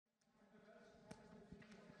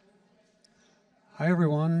Hi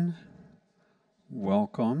everyone.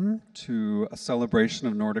 Welcome to a celebration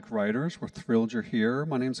of Nordic writers. We're thrilled you're here.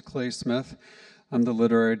 My name's Clay Smith. I'm the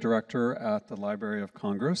literary director at the Library of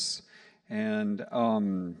Congress. And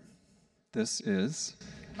this is...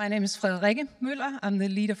 My name is Frederikke Møller. I'm the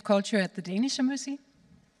lead of culture at the Danish Embassy.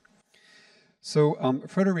 So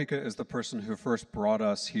Frederikke is the person who first brought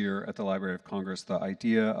us here at the Library of Congress the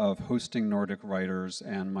idea of hosting Nordic writers,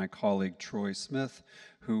 and my colleague Troy Smith,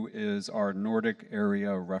 who is our Nordic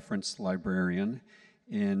area reference librarian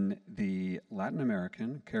in the Latin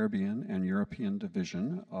American, Caribbean, and European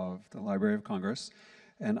division of the Library of Congress,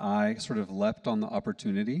 and I sort of leapt on the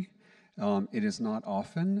opportunity. It is not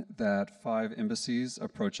often that 5 embassies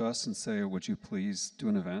approach us and say, would you please do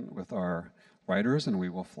an event with our writers, and we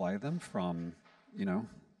will fly them from,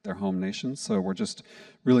 their home nations. So we're just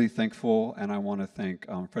really thankful, and I want to thank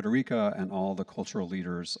Frederikke and all the cultural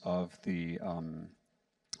leaders of the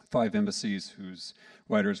 5 embassies whose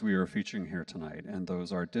writers we are featuring here tonight, and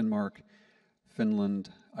those are Denmark, Finland,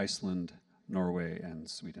 Iceland, Norway, and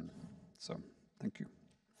Sweden. So thank you.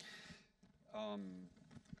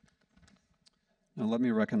 Now let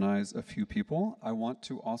me recognize a few people. I want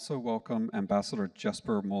to also welcome Ambassador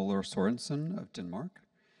Jesper Møller Sorensen of Denmark,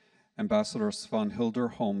 Ambassador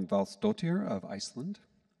Svanhildur Holm Valsdottir of Iceland,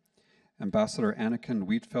 Ambassador Anniken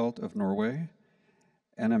Huitfeldt of Norway,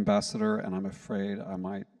 and Ambassador, and I'm afraid I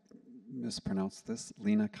might mispronounce this,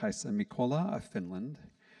 Leena-Kaisa Mikkola of Finland.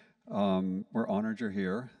 We're honored you're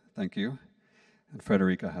here. Thank you. And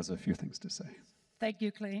Frederikke has a few things to say. Thank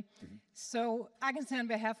you, Clay. So I can say on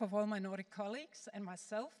behalf of all my Nordic colleagues and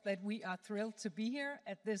myself that we are thrilled to be here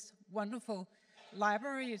at this wonderful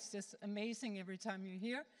library. It's just amazing every time you're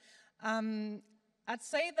here. I'd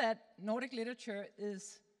say that Nordic literature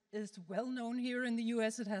is well known here in the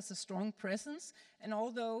US. It has a strong presence, and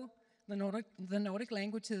although the Nordic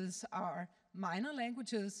languages are minor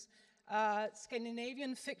languages,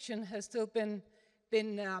 Scandinavian fiction has still been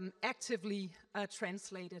actively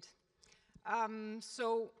translated.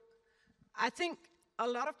 So I think a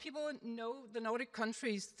lot of people know the Nordic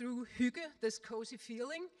countries through hygge, this cozy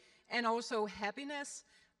feeling, and also happiness,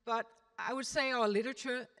 but I would say our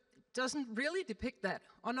literature doesn't really depict that,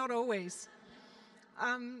 or not always.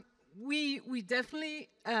 We definitely,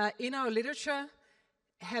 in our literature,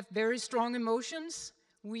 have very strong emotions.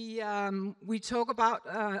 We talk about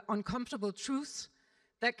uncomfortable truths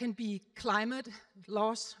that can be climate,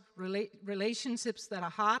 loss, relationships that are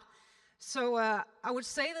hard. So I would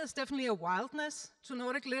say there's definitely a wildness to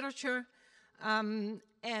Nordic literature, and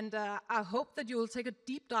I hope that you will take a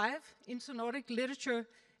deep dive into Nordic literature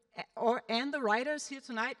and the writers here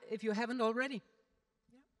tonight if you haven't already.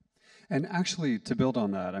 And actually, to build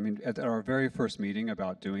on that, I mean, at our very first meeting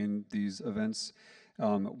about doing these events,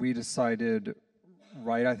 we decided,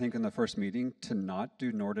 I think in the first meeting, to not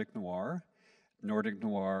do Nordic noir. Nordic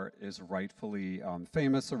noir is rightfully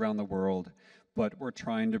famous around the world, but we're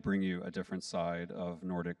trying to bring you a different side of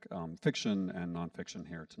Nordic fiction and nonfiction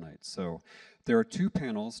here tonight. So there are 2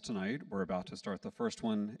 panels tonight. We're about to start the first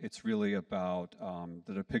one. It's really about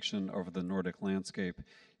the depiction of the Nordic landscape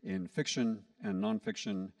in fiction and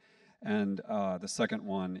nonfiction. And the second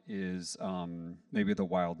one is maybe the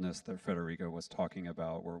wildness that Frederikke was talking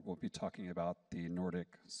about, where we'll be talking about the Nordic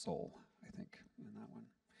soul, I think, in that one.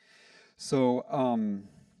 So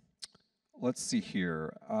let's see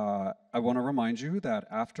here. I want to remind you that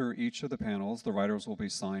after each of the panels, the writers will be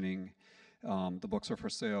signing. The books are for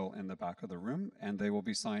sale in the back of the room, and they will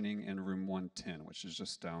be signing in room 110, which is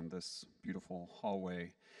just down this beautiful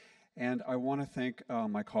hallway. And I want to thank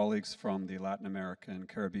my colleagues from the Latin American,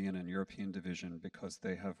 Caribbean, and European division, because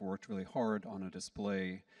they have worked really hard on a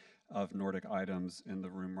display of Nordic items in the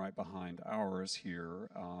room right behind ours here.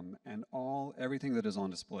 And everything that is on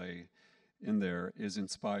display in there is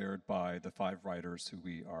inspired by the 5 writers who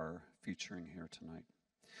we are featuring here tonight.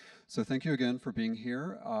 So thank you again for being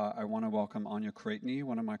here. I want to welcome Anya Creightney,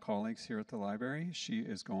 one of my colleagues here at the library. She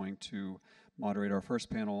is going to moderate our first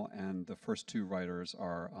panel, and the first 2 writers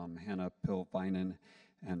are Hanna Pylväinen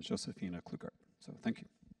and Josefine Klougart. So thank you.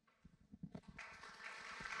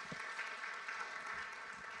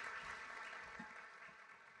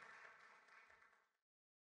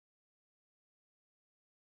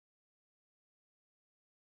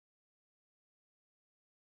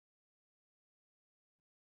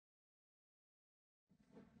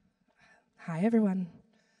 Hi, everyone.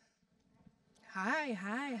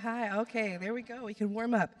 Hi. Okay, there we go. We can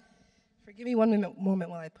warm up. Forgive me one moment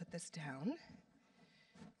while I put this down. It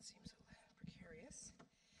seems a little precarious.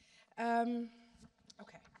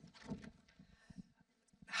 Okay.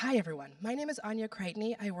 Hi, everyone. My name is Anya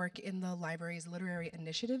Creightney. I work in the library's Literary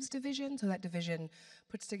Initiatives Division. So that division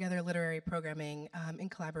puts together literary programming in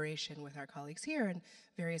collaboration with our colleagues here and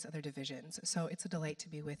various other divisions. So it's a delight to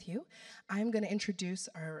be with you. I'm going to introduce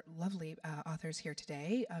our lovely authors here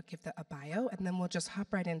today, give a bio, and then we'll just hop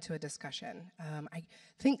right into a discussion. I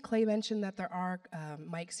think Clay mentioned that there are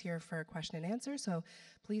mics here for question and answer, so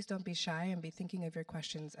please don't be shy and be thinking of your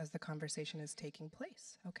questions as the conversation is taking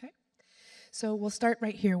place, okay? So we'll start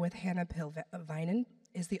right here with Hanna Pylväinen,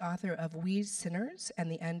 is the author of We Sinners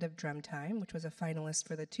and the End of Drum Time, which was a finalist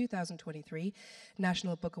for the 2023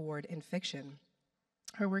 National Book Award in Fiction.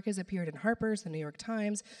 Her work has appeared in Harper's, the New York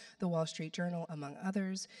Times, the Wall Street Journal, among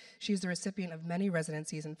others. She's the recipient of many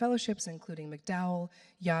residencies and fellowships, including MacDowell,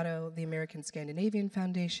 Yaddo, the American Scandinavian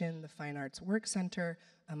Foundation, the Fine Arts Work Center,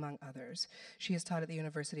 among others. She has taught at the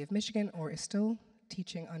University of Michigan, or is still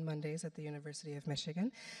teaching on Mondays at the University of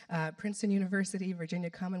Michigan, Princeton University, Virginia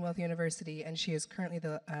Commonwealth University, and she is currently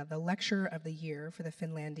the Lecturer of the Year for the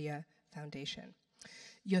Finlandia Foundation.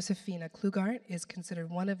 Josefine Klougart is considered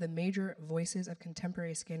one of the major voices of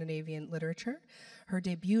contemporary Scandinavian literature. Her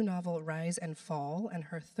debut novel, Rise and Fall, and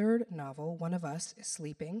her third novel, One of Us is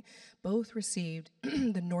Sleeping, both received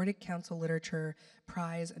the Nordic Council Literature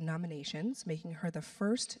Prize nominations, making her the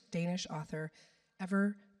first Danish author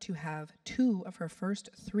ever to have 2 of her first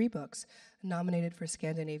 3 books nominated for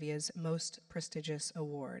Scandinavia's most prestigious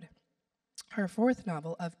award. Her fourth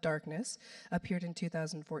novel, Of Darkness, appeared in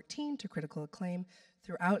 2014 to critical acclaim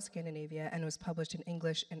throughout Scandinavia and was published in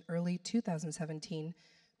English in early 2017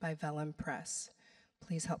 by Vellum Press.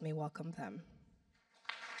 Please help me welcome them.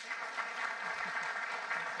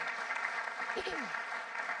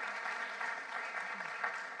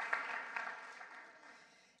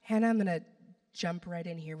 Hanna, I'm going to jump right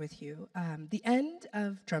in here with you. The End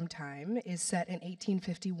of Drum Time is set in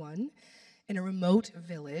 1851 in a remote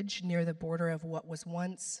village near the border of what was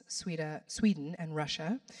once Sweden and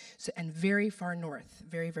Russia, and very far north,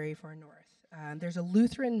 very, very far north. There's a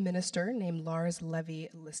Lutheran minister named Lars Levi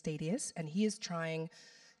Lestadius, and he is trying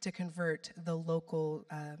to convert the local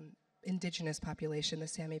indigenous population, the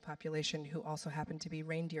Sami population, who also happen to be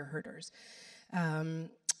reindeer herders.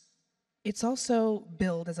 It's also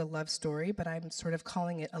billed as a love story, but I'm sort of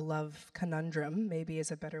calling it a love conundrum, maybe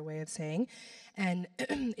is a better way of saying. And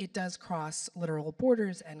it does cross literal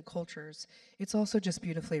borders and cultures. It's also just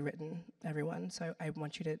beautifully written, everyone, so I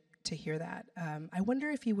want you to hear that. I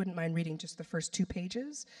wonder if you wouldn't mind reading just the first 2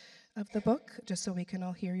 pages of the book, just so we can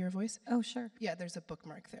all hear your voice. Oh, sure. Yeah, there's a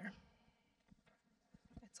bookmark there.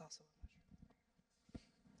 It's also...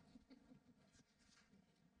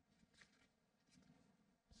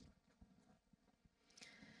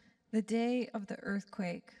 The day of the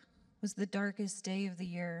earthquake was the darkest day of the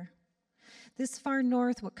year. This far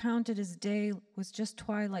north, what counted as day was just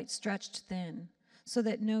twilight stretched thin, so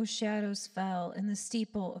that no shadows fell, and the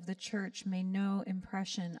steeple of the church made no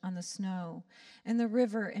impression on the snow, and the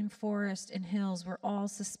river and forest and hills were all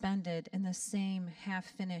suspended in the same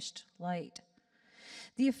half-finished light.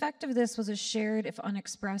 The effect of this was a shared, if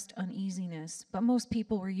unexpressed, uneasiness, but most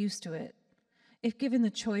people were used to it. If given the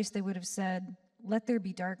choice, they would have said, "Let there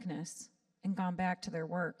be darkness," and gone back to their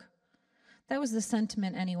work. That was the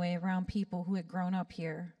sentiment anyway around people who had grown up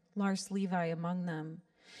here, Lars Levi among them.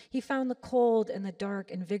 He found the cold and the dark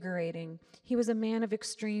invigorating. He was a man of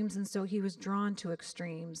extremes, and so he was drawn to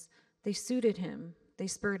extremes. They suited him. They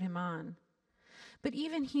spurred him on. But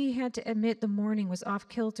even he had to admit the morning was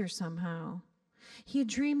off-kilter somehow. He had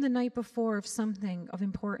dreamed the night before of something of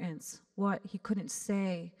importance, what he couldn't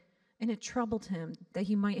say, and it troubled him that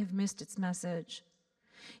he might have missed its message.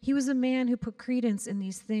 He was a man who put credence in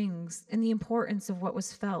these things, in the importance of what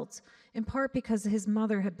was felt, in part because his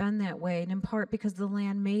mother had been that way, and in part because the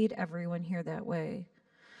land made everyone here that way.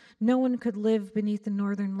 No one could live beneath the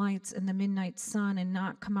northern lights and the midnight sun and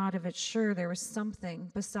not come out of it sure there was something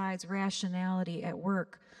besides rationality at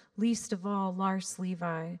work, least of all Lars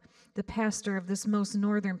Levi, the pastor of this most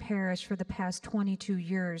northern parish for the past 22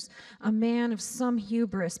 years, a man of some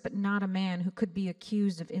hubris, but not a man who could be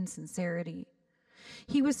accused of insincerity.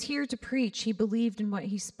 He was here to preach. He believed in what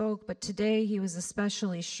he spoke, but today he was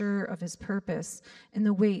especially sure of his purpose, and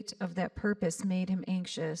the weight of that purpose made him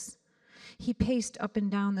anxious. He paced up and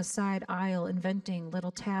down the side aisle, inventing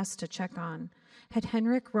little tasks to check on. Had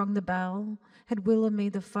Henrik rung the bell? Had Willa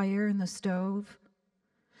made the fire in the stove?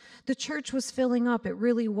 The church was filling up, it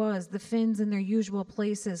really was, the Finns in their usual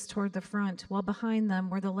places toward the front, while behind them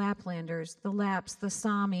were the Laplanders, the Lapps, the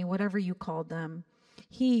Sami, whatever you called them.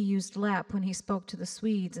 He used Lapp when he spoke to the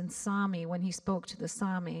Swedes and Sami when he spoke to the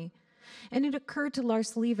Sami. And it occurred to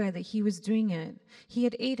Lars Levi that he was doing it. He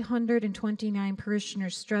had 829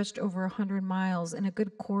 parishioners stretched over 100 miles, and a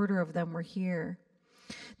good quarter of them were here.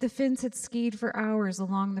 The Finns had skied for hours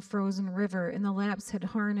along the frozen river, and the Lapps had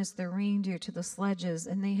harnessed their reindeer to the sledges,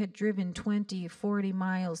 and they had driven 20, 40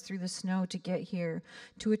 miles through the snow to get here,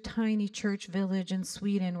 to a tiny church village in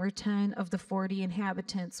Sweden where 10 of the 40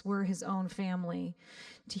 inhabitants were his own family.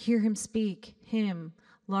 To hear him speak, him,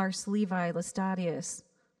 Lars Levi Lestadius.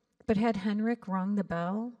 But had Henrik rung the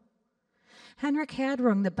bell? Henrik had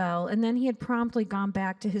rung the bell, and then he had promptly gone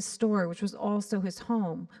back to his store, which was also his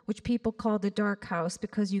home, which people called the dark house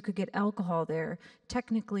because you could get alcohol there,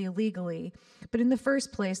 technically illegally. But in the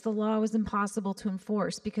first place, the law was impossible to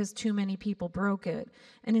enforce because too many people broke it.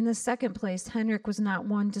 And in the second place, Henrik was not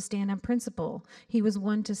one to stand on principle. He was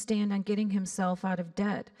one to stand on getting himself out of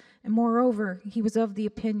debt. And moreover, he was of the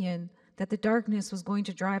opinion that the darkness was going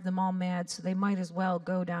to drive them all mad, so they might as well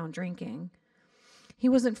go down drinking. He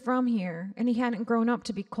wasn't from here, and he hadn't grown up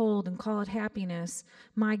to be cold and call it happiness.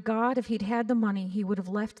 My God, if he'd had the money, he would have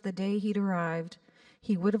left the day he'd arrived.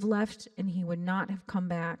 He would have left, and he would not have come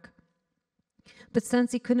back. But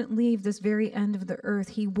since he couldn't leave this very end of the earth,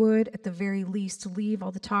 he would, at the very least, leave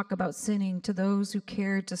all the talk about sinning to those who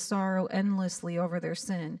cared to sorrow endlessly over their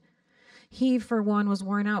sin. He, for one, was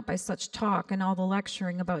worn out by such talk and all the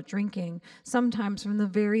lecturing about drinking, sometimes from the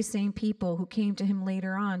very same people who came to him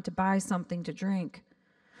later on to buy something to drink.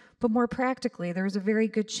 But more practically, there was a very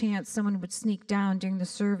good chance someone would sneak down during the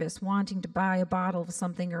service wanting to buy a bottle of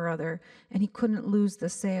something or other, and he couldn't lose the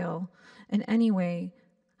sale. And anyway,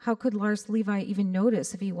 how could Lars Levi even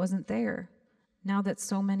notice if he wasn't there, now that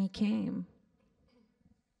so many came?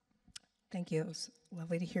 Thank you. It was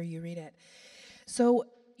lovely to hear you read it. So,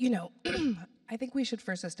 I think we should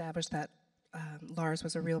first establish that Lars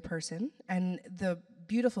was a real person. And the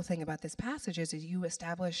beautiful thing about this passage is you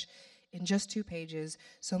establish in just 2 pages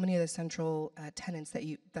so many of the central tenets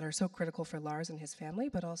that are so critical for Lars and his family,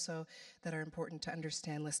 but also that are important to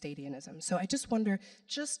understand Lestadianism. So I just wonder,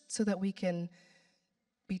 just so that we can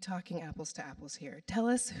be talking apples to apples here, tell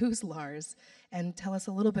us who's Lars, and tell us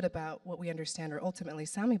a little bit about what we understand are ultimately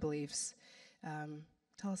Sami beliefs.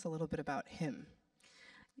 Tell us a little bit about him.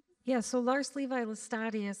 Yeah, so Lars Levi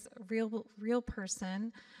Lestadius, real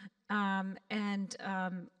person, and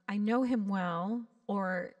I know him well,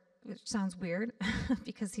 which sounds weird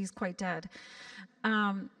because he's quite dead,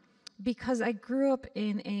 because I grew up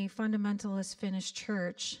in a fundamentalist Finnish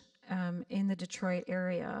church in the Detroit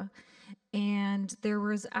area, and there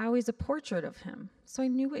was always a portrait of him, so I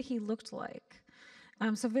knew what he looked like.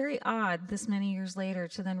 So very odd this many years later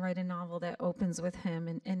to then write a novel that opens with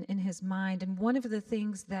him in his mind. And one of the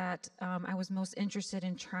things that I was most interested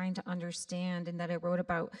in trying to understand and that I wrote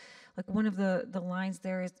about, like one of the lines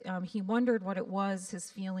there is, he wondered what it was his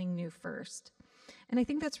feeling knew first. And I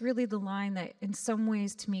think that's really the line that in some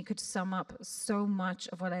ways to me could sum up so much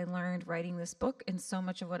of what I learned writing this book and so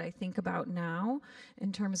much of what I think about now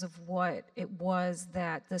in terms of what it was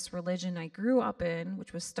that this religion I grew up in,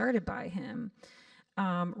 which was started by him,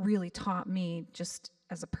 really taught me just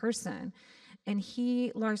as a person. And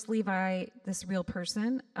Lars Levi, this real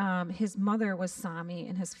person, his mother was Sami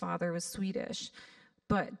and his father was Swedish.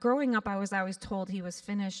 But growing up, I was always told he was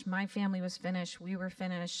Finnish. My family was Finnish. We were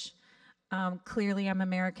Finnish. Clearly, I'm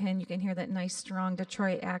American. You can hear that nice, strong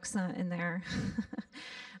Detroit accent in there.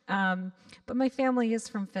 But my family is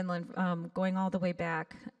from Finland, going all the way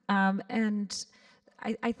back. And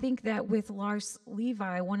I think that with Lars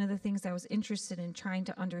Levi, one of the things I was interested in trying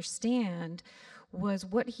to understand was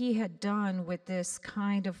what he had done with this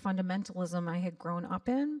kind of fundamentalism I had grown up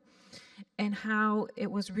in, and how it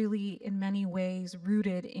was really, in many ways,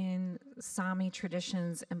 rooted in Sami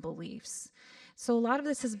traditions and beliefs. So a lot of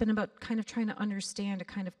this has been about kind of trying to understand a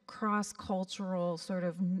kind of cross-cultural sort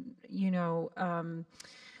of,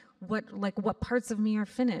 what parts of me are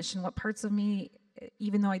Finnish and what parts of me,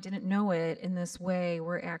 even though I didn't know it in this way,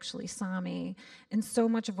 were actually Sami. And so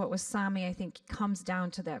much of what was Sami, I think, comes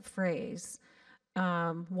down to that phrase.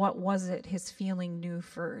 What was it his feeling knew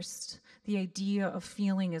first? The idea of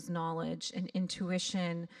feeling as knowledge and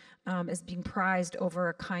intuition as being prized over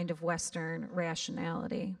a kind of Western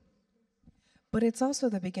rationality. But it's also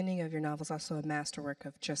the beginning of your novel is also a masterwork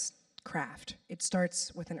of just craft. It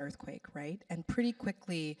starts with an earthquake, right? And pretty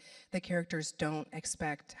quickly, the characters don't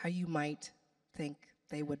expect how you might think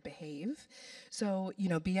they would behave. So,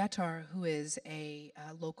 Beatar, who is a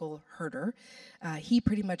local herder, he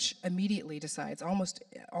pretty much immediately decides, almost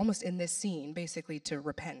in this scene, basically to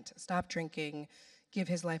repent, stop drinking, give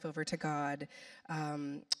his life over to God.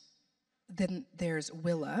 then there's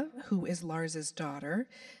Willa, who is Lars's daughter,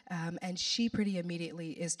 and she pretty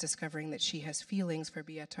immediately is discovering that she has feelings for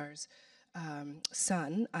Beatar's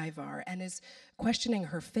son, Ivar, and is questioning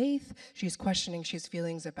her faith. She's questioning she's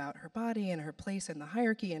feelings about her body and her place in the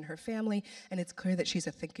hierarchy and her family, and it's clear that she's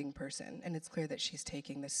a thinking person, and it's clear that she's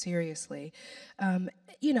taking this seriously.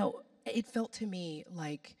 You know, it felt to me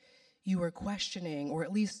like you were questioning, or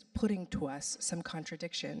at least putting to us some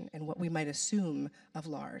contradiction in what we might assume of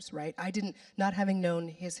Lars, right? I didn't, not having known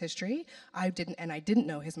his history, I didn't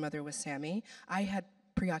know his mother was Sami. I had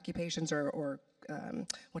preoccupations or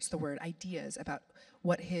what's the word, ideas about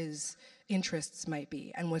what his interests might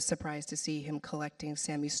be, and was surprised to see him collecting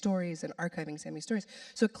Sami's stories and archiving Sami's stories.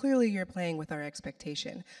 So clearly you're playing with our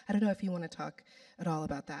expectation. I don't know if you want to talk at all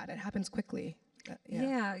about that. It happens quickly.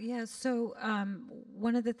 Yeah. So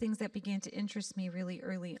one of the things that began to interest me really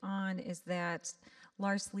early on is that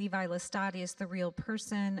Lars Levi Lestadius, the real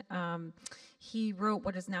person, he wrote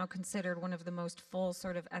what is now considered one of the most full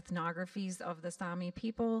sort of ethnographies of the Sami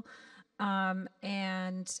people.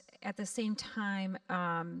 And at the same time,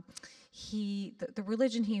 the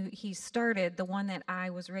religion he started, the one that I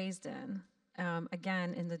was raised in,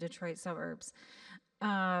 again in the Detroit suburbs,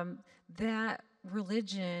 that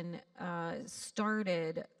religion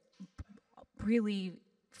started really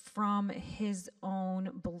from his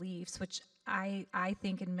own beliefs, which I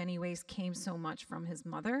think in many ways came so much from his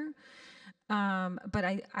mother. But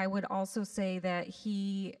I would also say that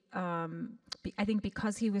he, I think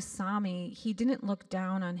because he was Sami, he didn't look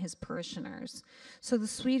down on his parishioners. So the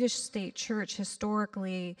Swedish state church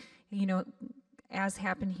historically, you know, as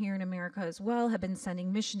happened here in America as well, have been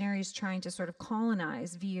sending missionaries trying to sort of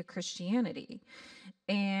colonize via Christianity.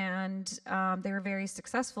 And they were very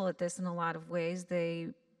successful at this in a lot of ways. They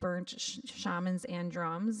burnt shamans and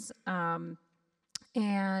drums. And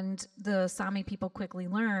the Sami people quickly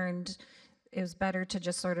learned it was better to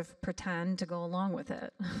just sort of pretend to go along with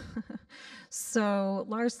it. So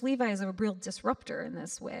Lars Levi is a real disruptor in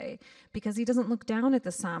this way, because he doesn't look down at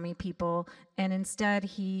the Sami people, and instead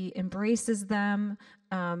he embraces them,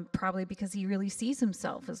 probably because he really sees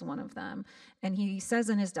himself as one of them. And he says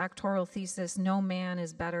in his doctoral thesis, "No man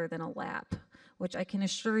is better than a Lapp," which I can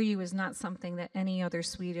assure you is not something that any other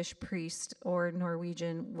Swedish priest or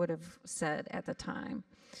Norwegian would have said at the time.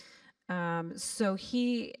 So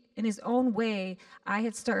he, in his own way, when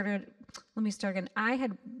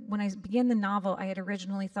I began the novel, I had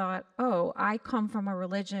originally thought, oh, I come from a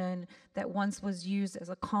religion that once was used as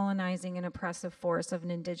a colonizing and oppressive force of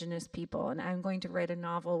an indigenous people, and I'm going to write a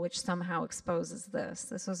novel which somehow exposes this.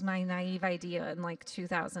 This was my naive idea in like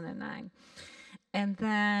 2009. And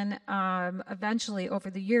then eventually, over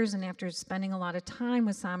the years, and after spending a lot of time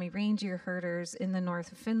with Sami reindeer herders in the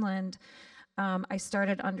north of Finland, I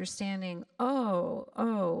started understanding,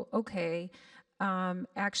 okay,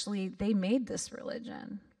 actually they made this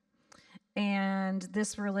religion. And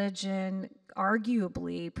this religion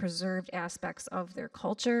arguably preserved aspects of their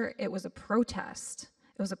culture. It was a protest.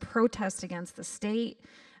 It was a protest against the state,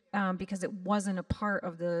 because it wasn't a part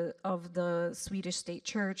of the Swedish state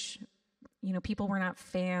church. You know, people were not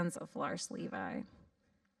fans of Lars Levi.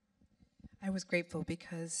 I was grateful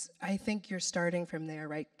because I think you're starting from there,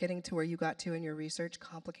 right? Getting to where you got to in your research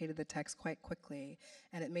complicated the text quite quickly,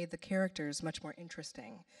 and it made the characters much more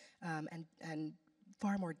interesting, and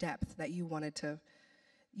far more depth that you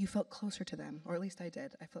felt closer to them, or at least I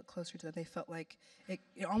did. I felt closer to them. They felt like it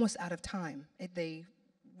almost out of time.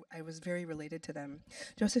 I was very related to them.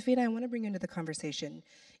 Josefine, I want to bring you into the conversation.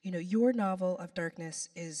 You know, your novel of darkness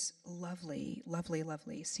is lovely, lovely,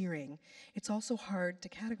 lovely, searing. It's also hard to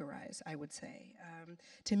categorize, I would say.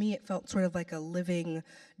 To me, it felt sort of like a living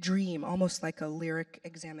dream, almost like a lyric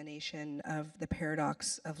examination of the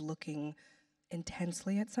paradox of looking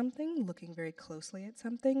intensely at something, looking very closely at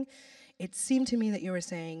something. It seemed to me that you were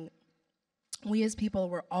saying, we as people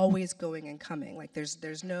were always going and coming. Like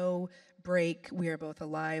there's no break. We are both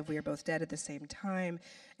alive. We are both dead at the same time.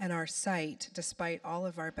 And our sight, despite all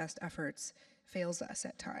of our best efforts, fails us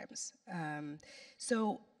at times.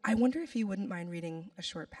 So I wonder if you wouldn't mind reading a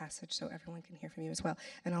short passage so everyone can hear from you as well.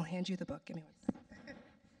 And I'll hand you the book. Give me one second.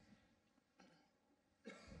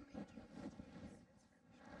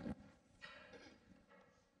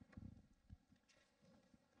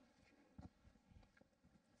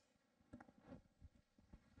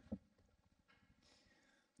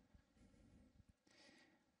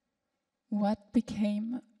 What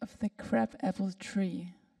became of the crabapple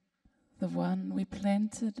tree, the one we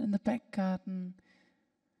planted in the back garden?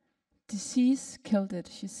 Disease killed it,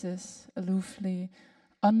 she says, aloofly,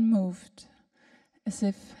 unmoved, as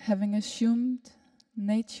if having assumed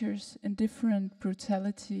nature's indifferent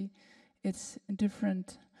brutality its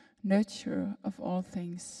indifferent nurture of all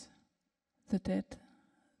things, the dead,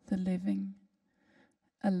 the living,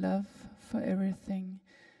 a love for everything,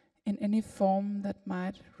 in any form that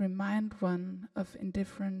might remind one of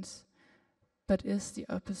indifference, but is the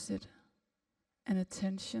opposite, an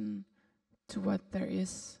attention to what there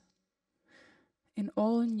is. In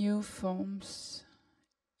all new forms,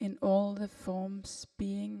 in all the forms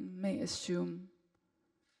being may assume,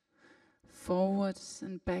 forwards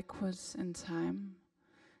and backwards in time,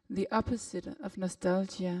 the opposite of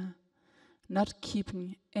nostalgia, not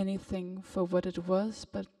keeping anything for what it was,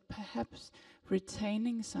 but perhaps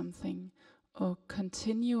retaining something or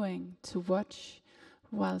continuing to watch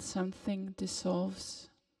while something dissolves,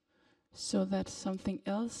 so that something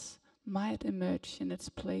else might emerge in its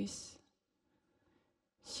place.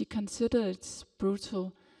 She considered it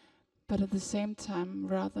brutal, but at the same time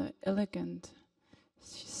rather elegant.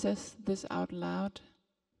 She says this out loud.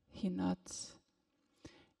 He nods.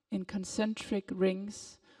 In concentric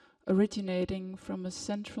rings, originating from a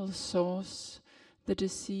central source, the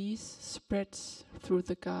disease spreads through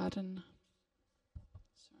the garden.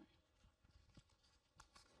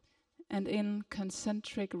 And in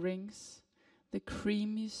concentric rings, the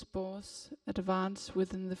creamy spores advance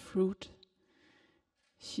within the fruit.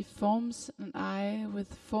 She forms an eye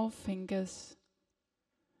with 4 fingers,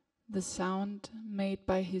 the sound made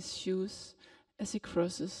by his shoes as he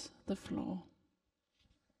crosses the floor.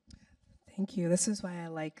 Thank you. This is why I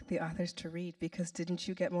like the authors to read, because didn't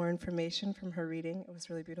you get more information from her reading? It was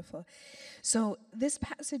really beautiful. So this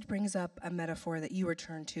passage brings up a metaphor that you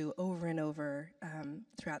return to over and over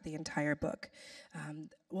throughout the entire book.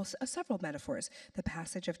 Several metaphors. The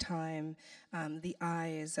passage of time, the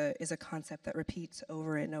eye is a concept that repeats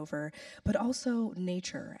over and over, but also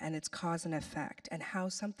nature and its cause and effect, and how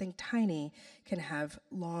something tiny can have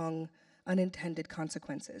long unintended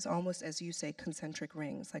consequences, almost, as you say, concentric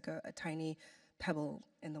rings, like a tiny pebble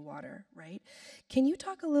in the water, right? Can you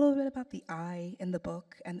talk a little bit about the eye in the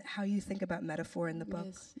book and how you think about metaphor in the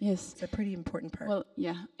book? Yes. It's a pretty important part. Well,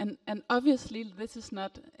 yeah, and obviously this is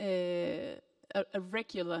not a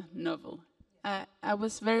regular novel. I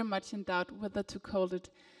was very much in doubt whether to call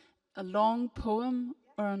it a long poem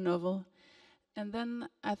or a novel. And then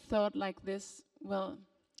I thought like this, well,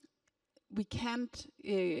 we can't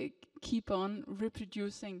keep on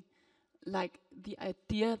reproducing like the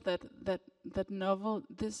idea that novel,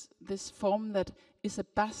 this form that is a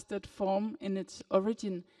bastard form in its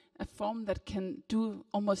origin, a form that can do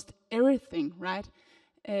almost everything, right?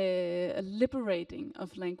 A liberating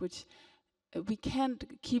of language. We can't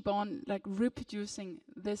keep on like reproducing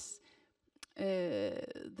this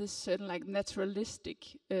certain like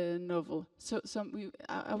naturalistic novel. So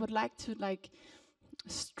I would like to like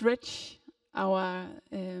stretch our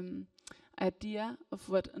idea of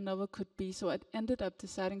what a novel could be. So I ended up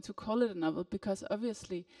deciding to call it a novel because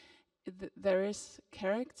obviously there is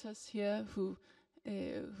characters here who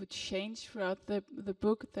change throughout the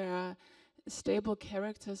book. There are stable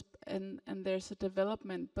characters and there's a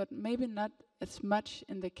development, but maybe not as much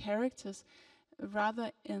in the characters,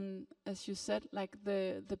 rather in, as you said, like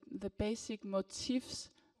the basic motifs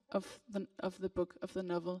of the book, of the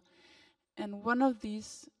novel. And one of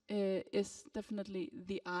these is definitely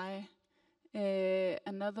the eye.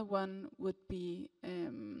 Another one would be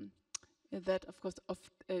that, of course, of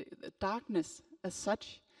darkness as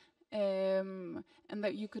such, and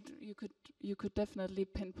that you could definitely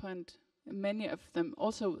pinpoint many of them.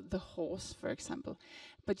 Also, the horse, for example.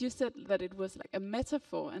 But you said that it was like a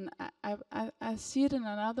metaphor, and I see it in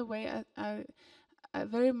another way. I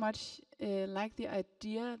very much like the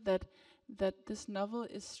idea that this novel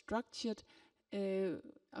is structured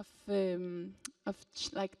of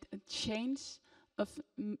like a change of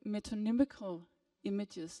metonymical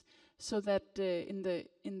images, so that in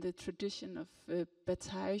the tradition of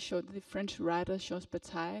Bataille, the French writer Georges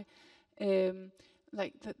Bataille,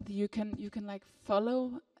 like that you can like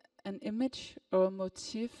follow an image or a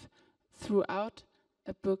motif throughout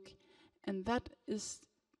a book, and that is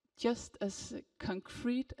just as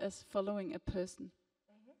concrete as following a person.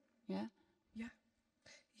 Yeah.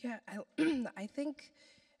 Yeah, I think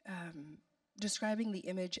describing the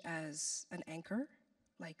image as an anchor,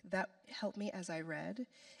 like that helped me as I read.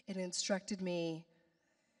 It instructed me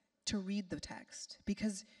to read the text,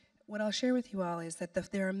 because what I'll share with you all is that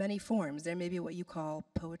there are many forms. There may be what you call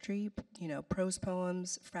poetry, prose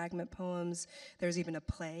poems, fragment poems. There's even a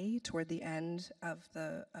play toward the end of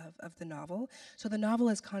the novel. So the novel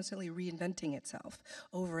is constantly reinventing itself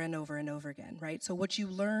over and over and over again, right? So what you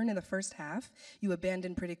learn in the first half, you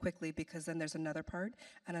abandon pretty quickly, because then there's another part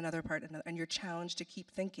and another part, and you're challenged to keep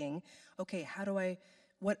thinking, okay,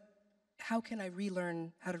 how can I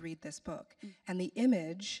relearn how to read this book? And the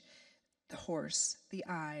image, the horse, the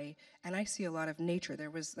eye, and I see a lot of nature.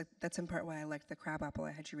 There was, like, that's in part why I liked the crabapple.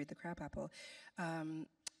 I had you read the crabapple.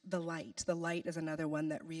 The light is another one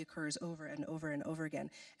that reoccurs over and over and over again.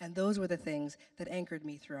 And those were the things that anchored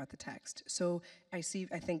me throughout the text. So I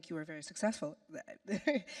think you were very successful.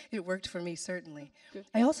 It worked for me, certainly. Good.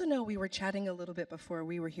 I also know we were chatting a little bit before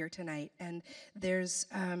we were here tonight, and there's,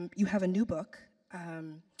 you have a new book,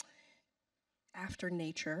 After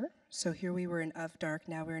Nature. So here we were in Of Dark,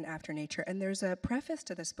 now we're in After Nature. And there's a preface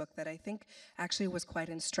to this book that I think actually was quite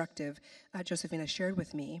instructive. Josefine shared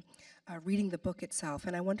with me, reading the book itself.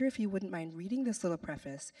 And I wonder if you wouldn't mind reading this little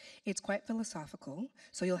preface. It's quite philosophical,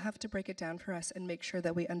 so you'll have to break it down for us and make sure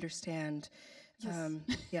that we understand.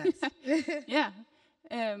 Yes. Yeah.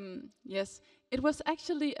 Yes. It was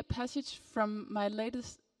actually a passage from my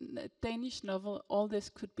latest Danish novel, All This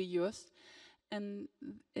Could Be Yours. And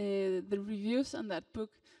the reviews on that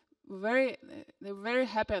book were they were very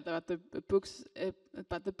happy about the book,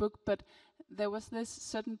 but there was this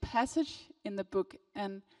certain passage in the book,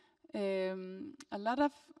 and a lot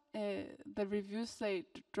of the reviews, they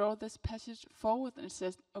draw this passage forward and it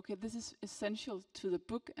says, okay, this is essential to the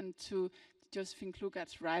book and to Josefine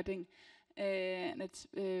Klougart's writing, and it's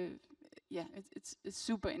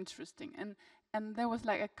super interesting. And there was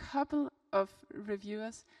like a couple of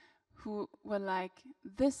reviewers who were like,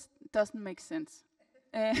 this doesn't make sense.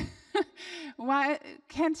 Why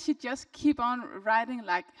can't she just keep on writing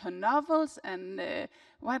like her novels, and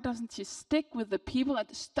why doesn't she stick with the people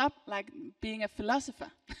and stop like being a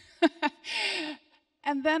philosopher?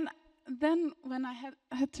 And then when I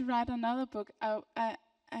had to write another book, I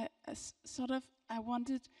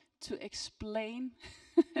wanted to explain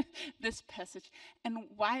this passage and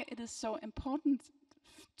why it is so important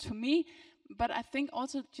to me, but I think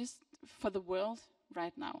also just for the world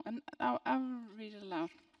right now. And I'll read it aloud.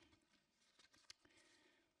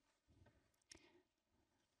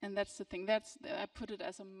 And that's the thing. I put it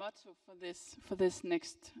as a motto for this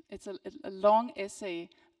next. It's a long essay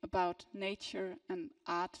about nature and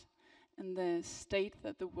art and the state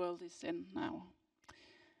that the world is in now.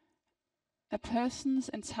 A person's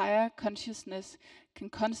entire consciousness can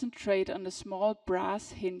concentrate on a small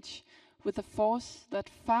brass hinge with a force that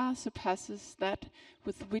far surpasses that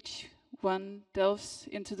with which one delves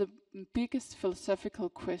into the biggest philosophical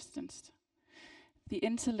questions. The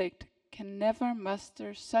intellect can never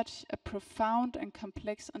muster such a profound and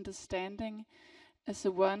complex understanding as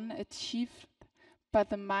the one achieved by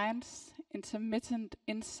the mind's intermittent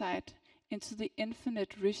insight into the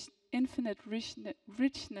infinite richness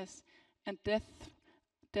and depth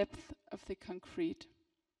of the concrete.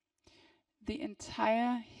 The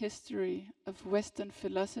entire history of Western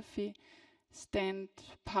philosophy stands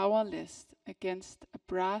powerless against a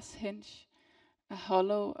brass hinge, a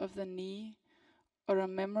hollow of the knee, or a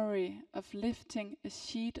memory of lifting a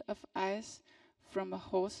sheet of ice from a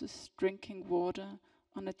horse's drinking water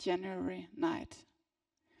on a January night.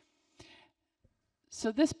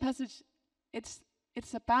 So this passage, it's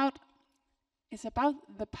about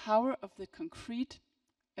the power of the concrete.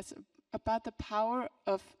 It's about the power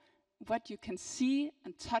of what you can see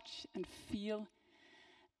and touch and feel.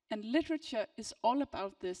 And literature is all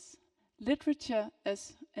about this. Literature,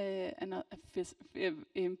 as an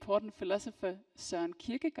important philosopher, Søren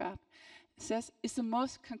Kierkegaard, says, is the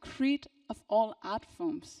most concrete of all art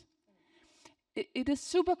forms. It is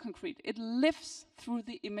super concrete. It lives through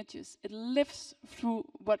the images. It lives through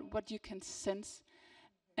what you can sense.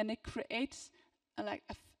 And it creates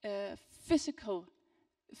a physical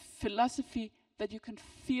philosophy that you can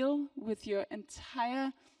feel with your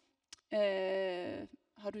entire,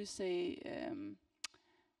 how do you say,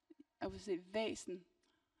 I would say væsen.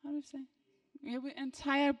 How do you say? Your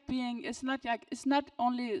entire being. It's not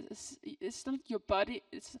your body.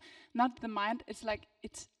 It's not the mind. It's like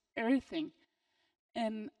it's everything.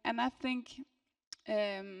 And I think,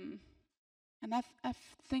 I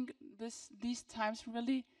think these times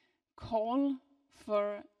really call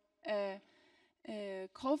for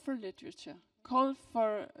literature, call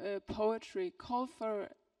for poetry, call for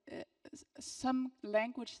some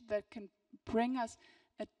language that can bring us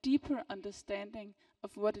a deeper understanding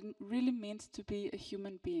of what it really means to be a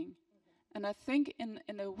human being. And I think in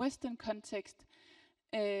a Western context,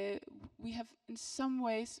 we have, in some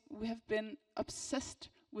ways, we have been obsessed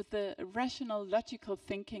with the rational, logical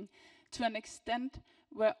thinking to an extent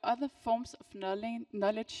where other forms of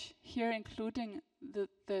knowledge, here including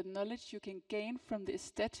the knowledge you can gain from the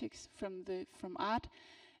aesthetics, from art,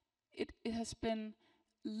 it has been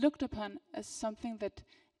looked upon as something that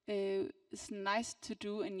is nice to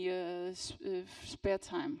do in your spare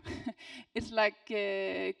time. It's like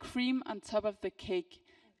cream on top of the cake.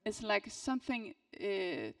 It's like something.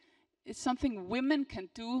 It's something women can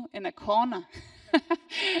do in a corner,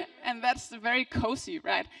 and that's very cozy,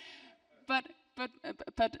 right? But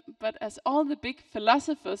as all the big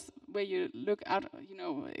philosophers, where you look out,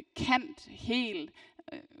 Kant, Hegel,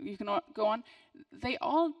 you can go on, they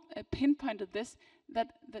all pinpointed this,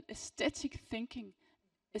 that aesthetic thinking,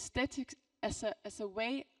 aesthetics as a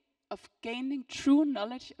way of gaining true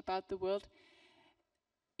knowledge about the world,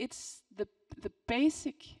 it's the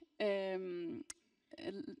basic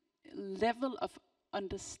level of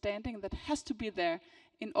understanding that has to be there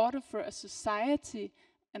in order for a society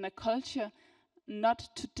and a culture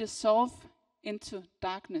not to dissolve into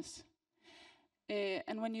darkness.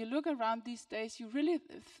 And when you look around these days, you really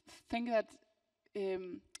think that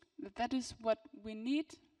that is what we need.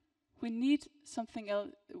 We need something else.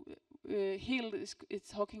 Hegel is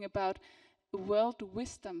talking about world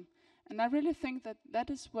wisdom, and I really think that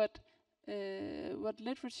is what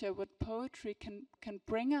literature, what poetry can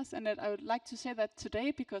bring us. And I would like to say that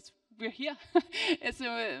today because we're here. It's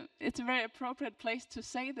a very appropriate place to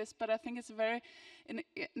say this, but I think it's an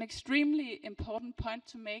extremely important point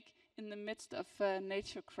to make in the midst of a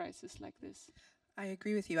nature crisis like this. I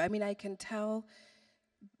agree with you. I mean, I can tell,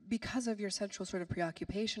 because of your central sort of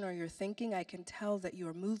preoccupation or your thinking, I can tell that you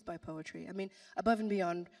are moved by poetry. I mean, above and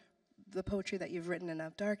beyond the poetry that you've written in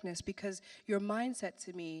Of Darkness, because your mindset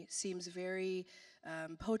to me seems very,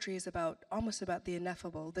 poetry is almost about the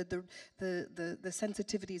ineffable, the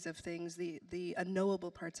sensitivities of things, the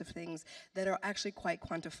unknowable parts of things that are actually quite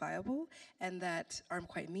quantifiable and that are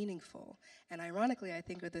quite meaningful. And ironically, I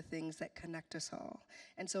think are the things that connect us all.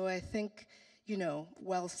 And so I think,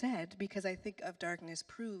 well said, because I think Of Darkness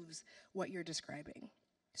proves what you're describing.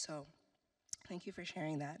 So thank you for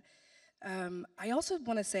sharing that. I also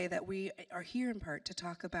want to say that we are here in part to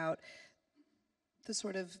talk about the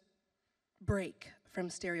sort of break from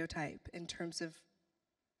stereotype in terms of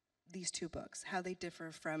these two books, how they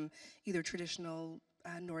differ from either traditional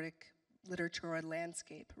Nordic literature or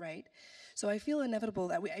landscape, right? So I feel inevitable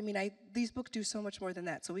that these books do so much more than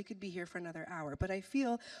that, so we could be here for another hour, but I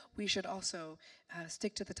feel we should also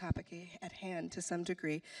stick to the topic at hand to some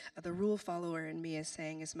degree. The rule follower in me is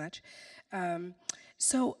saying as much.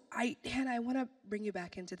 So Hanna, I want to bring you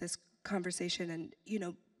back into this conversation, and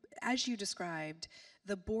as you described,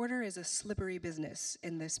 the border is a slippery business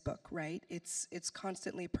in this book, right? It's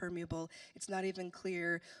constantly permeable. It's not even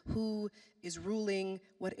clear who is ruling,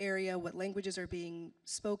 what area, what languages are being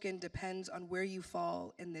spoken, depends on where you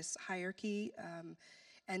fall in this hierarchy.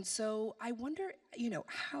 And so I wonder,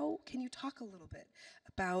 how can you talk a little bit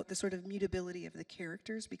about the sort of mutability of the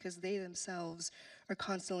characters, because they themselves are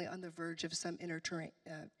constantly on the verge of some inner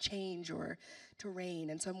change or terrain.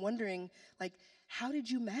 And so I'm wondering, how did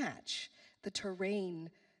you match the terrain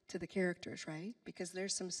to the characters, right? Because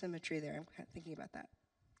there's some symmetry there. I'm kind of thinking about that.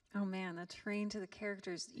 Oh man, the terrain to the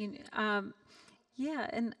characters. Yeah,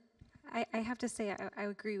 and I have to say I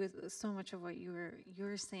agree with so much of what you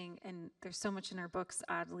were saying, and there's so much in our books,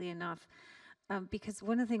 oddly enough, because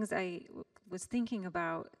one of the things I was thinking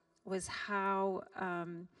about was how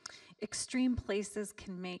extreme places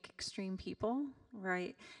can make extreme people,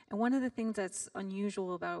 right? And one of the things that's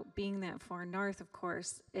unusual about being that far north, of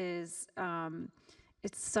course, is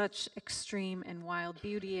it's such extreme and wild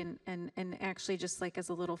beauty. And actually, just like as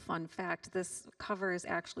a little fun fact, this cover is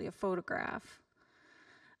actually a photograph.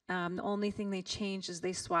 The only thing they changed is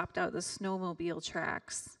they swapped out the snowmobile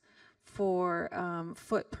tracks for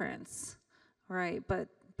footprints, right? But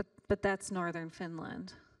that's northern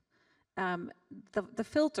Finland. The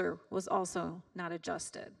filter was also not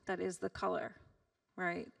adjusted. That is the color,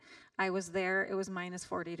 right? I was there, it was minus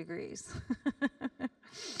 40 degrees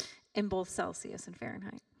in both Celsius and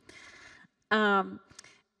Fahrenheit.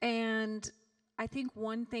 And I think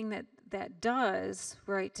one thing that does,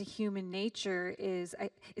 right, to human nature is,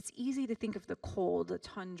 it's easy to think of the cold, the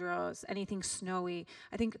tundras, anything snowy.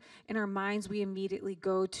 I think in our minds we immediately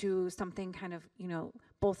go to something kind of,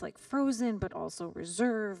 both like frozen but also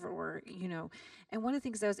reserve, or, and one of the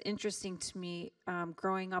things that was interesting to me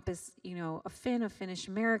growing up as, a Finnish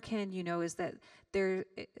American, is that there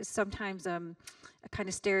is sometimes a kind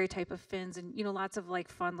of stereotype of Finns, and, lots of like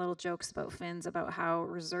fun little jokes about Finns, about how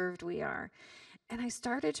reserved we are. And I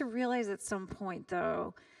started to realize at some point,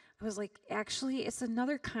 though, I was like, actually, it's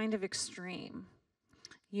another kind of extreme.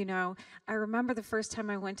 I remember the first time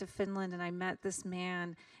I went to Finland and I met this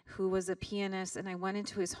man who was a pianist, and I went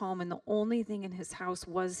into his home, and the only thing in his house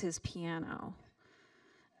was his piano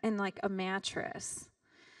and like a mattress.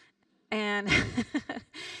 And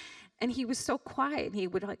and he was so quiet. He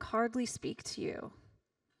would like hardly speak to you.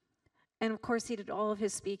 And of course, he did all of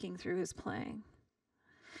his speaking through his playing.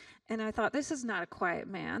 And I thought, this is not a quiet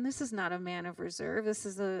man. This is not a man of reserve. This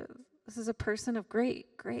is a person of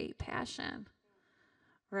great passion,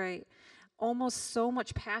 right? Almost so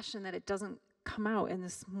much passion that it doesn't come out in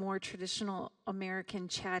this more traditional American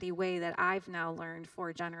chatty way that I've now learned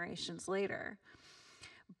 4 generations later.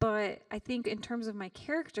 But I think in terms of my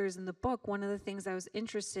characters in the book, one of the things I was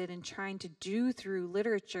interested in trying to do through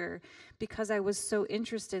literature, because I was so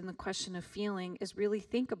interested in the question of feeling, is really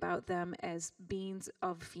think about them as beings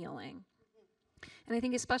of feeling. And I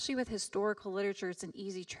think especially with historical literature, it's an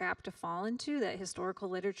easy trap to fall into, that historical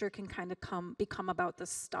literature can kind of become about the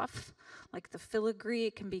stuff, like the filigree.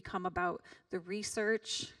 It can become about the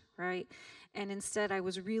research, right? And instead, I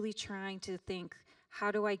was really trying to think, how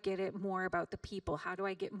do I get it more about the people? How do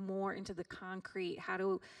I get more into the concrete? How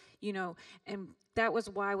do, and that was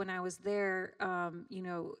why when I was there,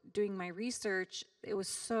 doing my research, it was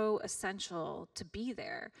so essential to be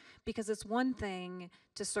there, because it's one thing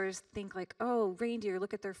to sort of think like, oh, reindeer,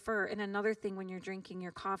 look at their fur, and another thing when you're drinking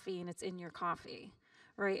your coffee and it's in your coffee,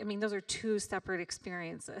 right? I mean, those are 2 separate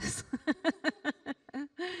experiences.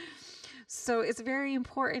 So it's very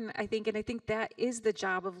important, I think, and I think that is the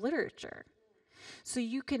job of literature. So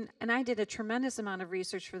you can, and I did a tremendous amount of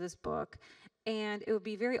research for this book, and it would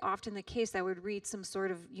be very often the case I would read some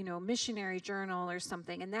sort of, missionary journal or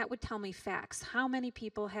something, and that would tell me facts. How many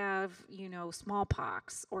people have,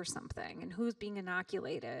 smallpox or something, and who's being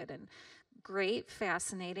inoculated, and great,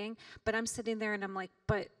 fascinating. But I'm sitting there and I'm like,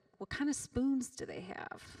 but what kind of spoons do they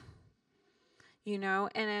have? And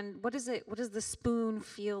then what does the spoon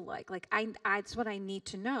feel like? Like, it's what I need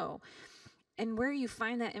to know. And where you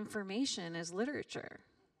find that information is literature.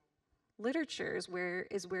 Literature is where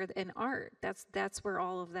and art. That's where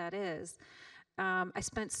all of that is. I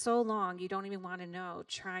spent so long, you don't even want to know,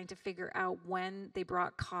 trying to figure out when they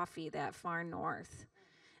brought coffee that far north.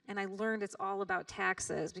 And I learned it's all about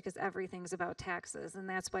taxes, because everything's about taxes. And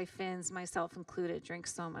that's why Finns, myself included, drink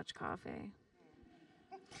so much coffee.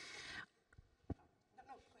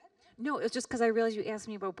 No, it was just because I realized you asked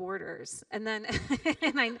me about borders, and then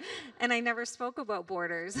and I never spoke about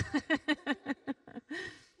borders.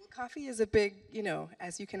 Well, coffee is a big,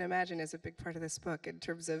 as you can imagine, is a big part of this book in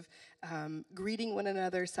terms of greeting one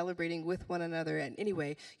another, celebrating with one another. And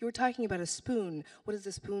anyway, you were talking about a spoon. What does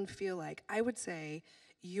the spoon feel like? I would say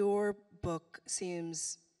your book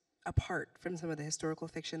seems apart from some of the historical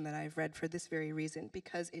fiction that I've read for this very reason,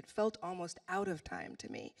 because it felt almost out of time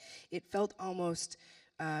to me. It felt almost...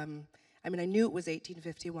 I knew it was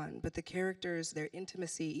 1851, but the characters, their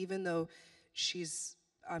intimacy, even though she's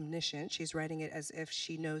omniscient, she's writing it as if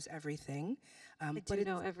she knows everything. I do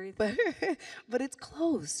know everything. But it's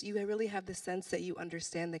close. You really have the sense that you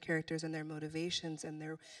understand the characters and their motivations and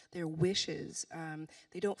their wishes.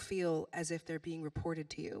 They don't feel as if they're being reported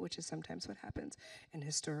to you, which is sometimes what happens in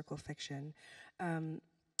historical fiction.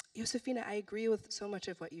 Josefine, I agree with so much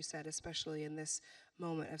of what you said, especially in this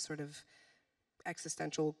moment of sort of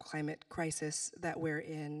existential climate crisis that we're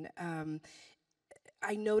in.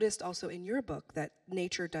 I noticed also in your book that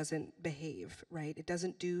nature doesn't behave, right? It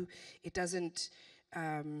doesn't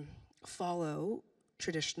follow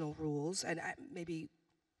traditional rules, and maybe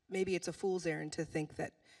it's a fool's errand to think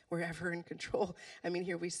that we're ever in control.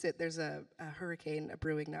 Here we sit, there's a hurricane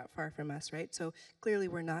brewing not far from us, right? So clearly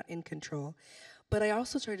we're not in control. But I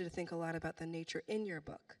also started to think a lot about the nature in your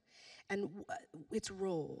book and its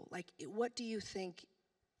role. Like, what do you think,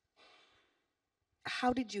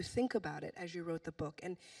 how did you think about it as you wrote the book?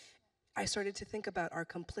 And I started to think about our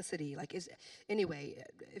complicity. Anyway,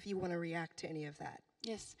 if you want to react to any of that.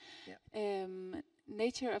 Yes. Yeah.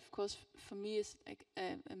 Nature, of course, for me is like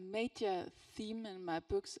a major theme in my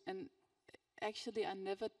books, and actually I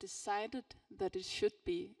never decided that it should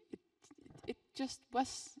be. It just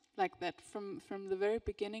was like that from the very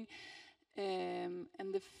beginning. And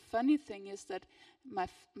the funny thing is that my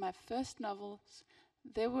first novels,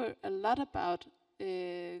 they were a lot about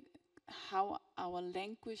how our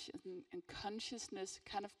language and consciousness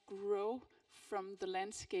kind of grow from the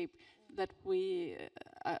landscape that we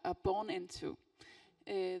are born into.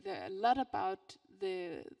 There are a lot about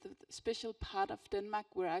the special part of Denmark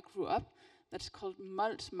where I grew up that's called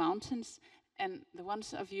Mols Mountains. And the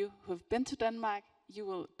ones of you who have been to Denmark, you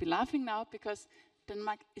will be laughing now because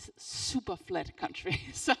Denmark is a super flat country.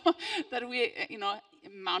 So that we,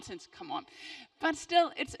 mountains, come on. But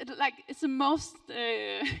still, it's the most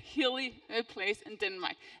hilly place in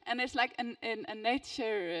Denmark. And it's like a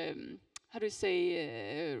nature,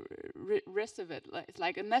 reserve. It's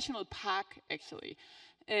like a national park, actually.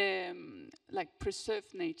 like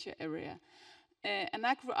preserved nature area. And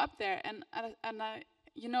I grew up there, and I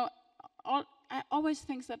you know, I always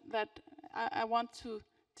think that I want to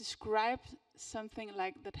describe something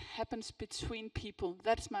like that happens between people.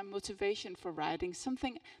 That's my motivation for writing.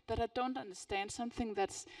 Something that I don't understand, something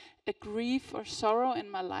that's a grief or sorrow in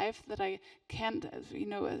my life that I can't,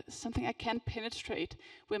 something I can't penetrate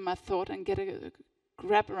with my thought and get a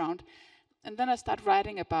grab around. And then I start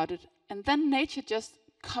writing about it. And then nature just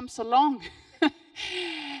comes along.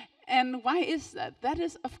 And why is that? That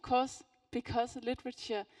is, of course, because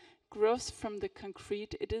literature grows from the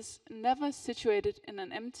concrete. It is never situated in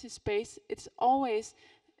an empty space. It's always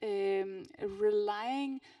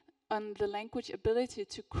relying on the language ability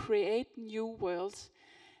to create new worlds.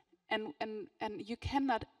 And you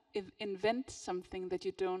cannot invent something that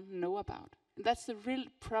you don't know about. And that's the real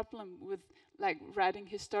problem with like writing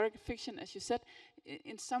historic fiction, as you said.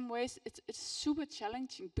 In some ways, it's super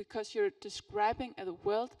challenging because you're describing a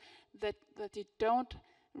world that you don't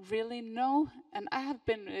really know. And I have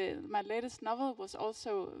been, my latest novel was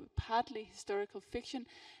also partly historical fiction,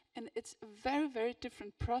 and it's a very, very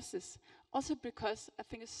different process. Also because I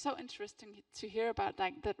think it's so interesting to hear about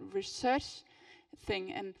like that research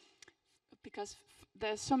thing, and because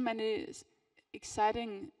there's so many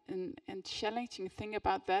exciting and challenging thing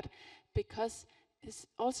about that, because it's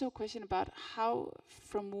also a question about how,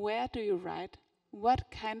 from where do you write? What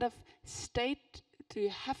kind of state do you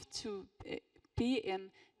have to be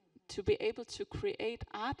in to be able to create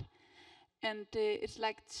art? And it's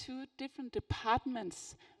like two different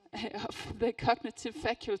departments of the cognitive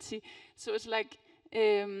faculty. So it's like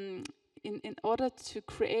in order to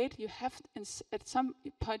create, you have at some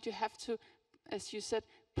point you have to, as you said,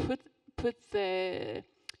 put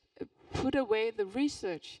away the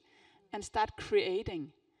research and start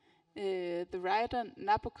creating. The writer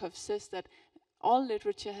Nabokov says that all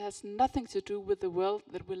literature has nothing to do with the world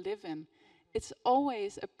that we live in. It's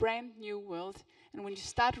always a brand new world. And when you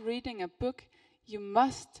start reading a book, you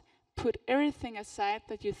must put everything aside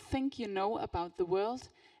that you think you know about the world,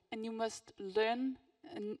 and you must learn,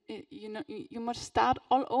 and you must start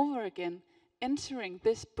all over again, entering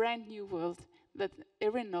this brand new world that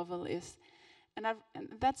every novel is. And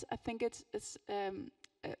that's, I think it's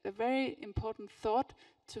a very important thought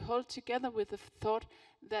to hold together with the thought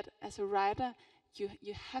that as a writer,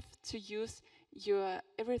 you have to use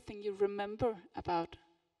everything you remember about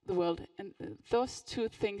the world, and those two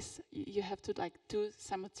things you have to like do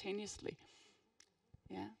simultaneously.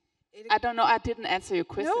 Yeah. I don't know. I didn't answer your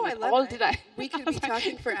question. No, I love all, it. did I? We could be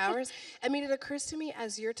talking for hours. I mean, it occurs to me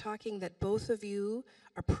as you're talking that both of you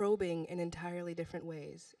are probing in entirely different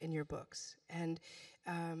ways in your books. And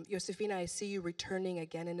Josefine, I see you returning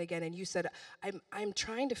again and again. And you said, I'm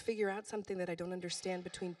trying to figure out something that I don't understand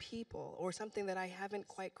between people, or something that I haven't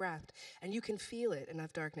quite grasped. And you can feel it,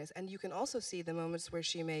 Enough Darkness. And you can also see the moments where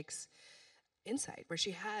she makes insight, where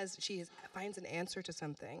she finds an answer to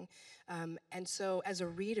something. And so as a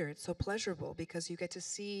reader, it's so pleasurable because you get to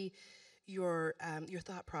see your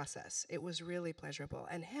thought process. It was really pleasurable.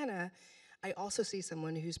 And Hanna, I also see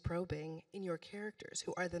someone who's probing in your characters,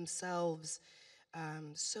 who are themselves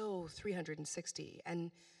so 360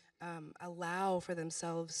 and allow for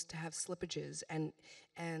themselves to have slippages and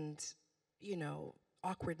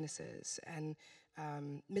awkwardnesses and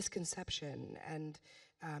misconception and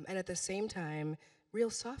at the same time real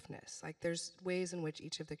softness. Like there's ways in which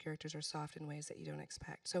each of the characters are soft in ways that you don't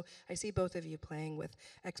expect. So I see both of you playing with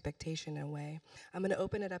expectation in a way. I'm going to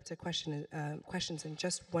open it up to questions in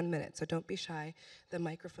just 1 minute, so don't be shy. The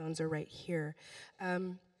microphones are right here.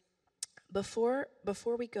 Before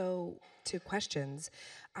we go to questions,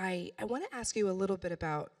 I want to ask you a little bit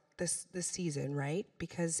about this season, right?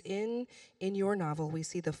 Because in your novel, we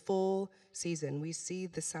see the full season. We see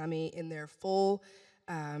the Sami in their full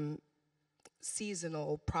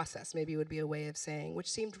seasonal process, maybe would be a way of saying,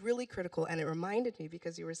 which seemed really critical. And it reminded me,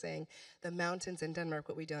 because you were saying the mountains in Denmark,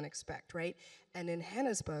 what we don't expect, right? And in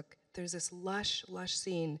Hanna's book, there's this lush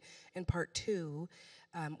scene in part 2,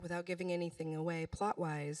 without giving anything away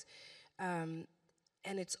plot-wise.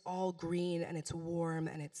 And it's all green, and it's warm,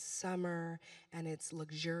 and it's summer, and it's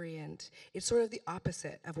luxuriant. It's sort of the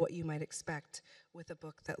opposite of what you might expect with a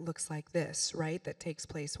book that looks like this, right? That takes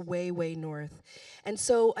place way, way north. And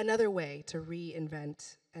so another way to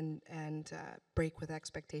reinvent and break with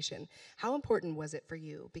expectation. How important was it for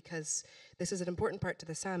you? Because this is an important part to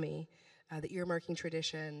the Sami, the earmarking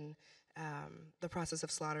tradition, the process of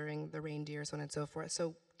slaughtering the reindeer, so on and so forth.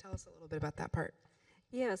 So tell us a little bit about that part.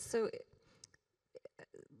 Yeah, so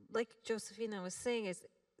like Josefine was saying, is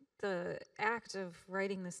the act of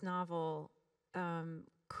writing this novel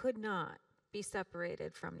could not be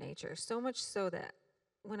separated from nature. So much so that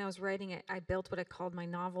when I was writing it, I built what I called my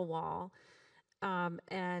novel wall,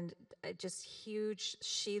 and just huge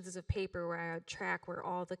sheaths of paper where I would track where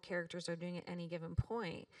all the characters are doing at any given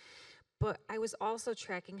point. But I was also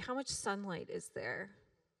tracking how much sunlight is there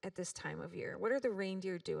at this time of year. What are the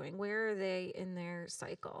reindeer doing? Where are they in their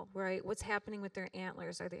cycle, right? What's happening with their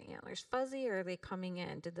antlers? Are their antlers fuzzy, or are they coming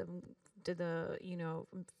in? Did the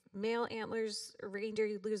male antlers,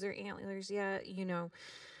 reindeer lose their antlers yet?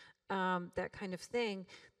 That kind of thing,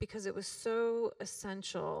 because it was so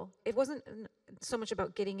essential. It wasn't so much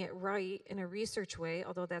about getting it right in a research way,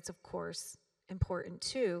 although that's of course important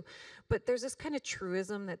too, but there's this kind of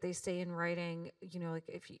truism that they say in writing, like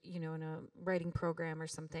if in a writing program or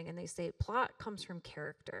something, and they say plot comes from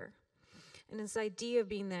character. And this idea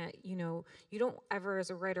being that, you don't ever as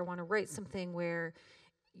a writer want to write something where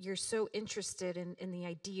you're so interested in the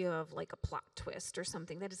idea of like a plot twist or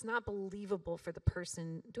something that it's not believable for the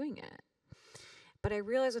person doing it. But I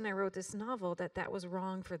realized when I wrote this novel that was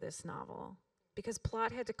wrong for this novel, because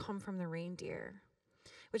plot had to come from the reindeer,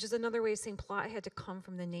 which is another way of saying plot had to come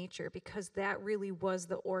from the nature, because that really was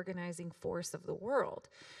the organizing force of the world.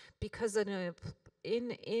 Because when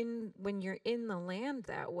you're in the land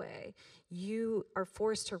that way, you are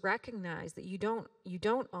forced to recognize that you don't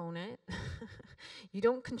own it, you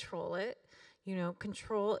don't control it.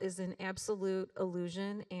 Control is an absolute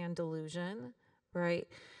illusion and delusion, right?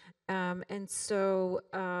 And so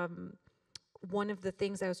one of the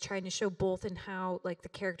things I was trying to show, both in how like the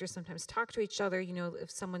characters sometimes talk to each other,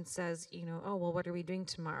 if someone says, oh, well, what are we doing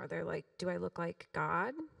tomorrow? They're like, do I look like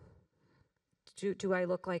God? Do I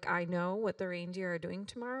look like I know what the reindeer are doing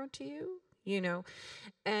tomorrow to you?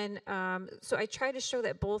 And so I try to show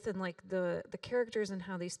that both in like the characters and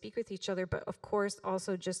how they speak with each other, but of course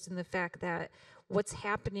also just in the fact that what's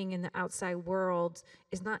happening in the outside world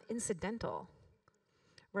is not incidental.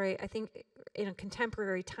 Right? I think in a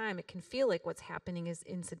contemporary time, it can feel like what's happening is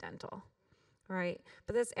incidental, right?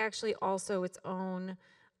 But that's actually also its own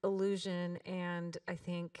illusion and, I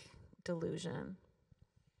think, delusion.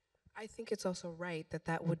 I think it's also right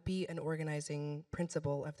that would be an organizing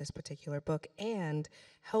principle of this particular book and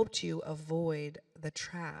helped you avoid the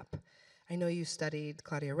trap. I know you studied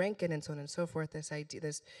Claudia Rankine and so on and so forth, this idea,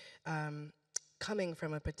 this coming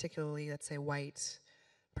from a particularly, let's say, white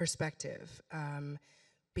perspective.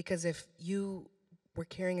 Because if you were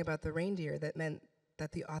caring about the reindeer, that meant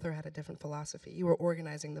that the author had a different philosophy. You were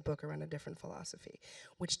organizing the book around a different philosophy,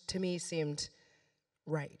 which to me seemed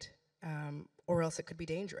right. Or else it could be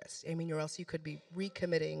dangerous. Or else you could be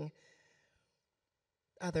recommitting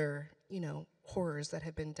other, horrors that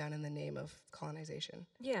have been done in the name of colonization.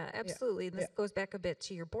 Yeah, absolutely. And this goes back a bit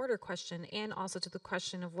to your border question and also to the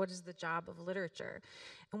question of what is the job of literature.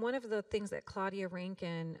 And one of the things that Claudia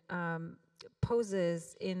Rankine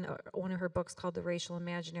poses in one of her books called The Racial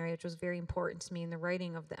Imaginary, which was very important to me in the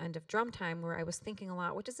writing of The End of Drum Time, where I was thinking a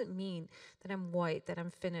lot, what does it mean that I'm white, that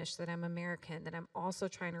I'm Finnish, that I'm American, that I'm also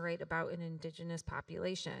trying to write about an indigenous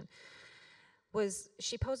population?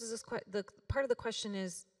 She poses this the part of the question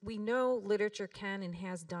is, we know literature can and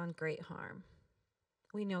has done great harm.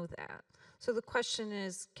 We know that. So the question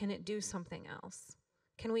is, can it do something else?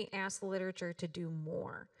 Can we ask literature to do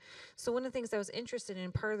more? So one of the things I was interested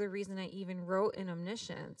in, part of the reason I even wrote in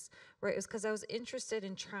Omniscience, right, was because I was interested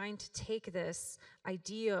in trying to take this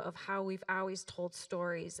idea of how we've always told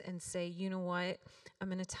stories and say, you know what, I'm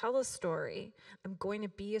going to tell a story. I'm going to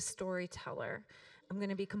be a storyteller. I'm going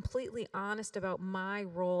to be completely honest about my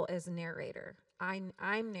role as a narrator.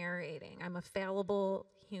 I'm narrating. I'm a fallible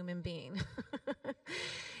human being.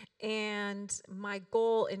 And my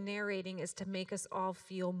goal in narrating is to make us all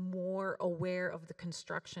feel more aware of the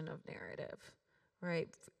construction of narrative, right?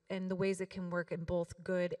 And the ways it can work in both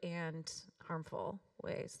good and harmful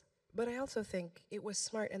ways. But I also think it was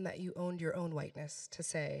smart in that you owned your own whiteness to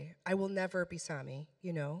say, I will never be Sami,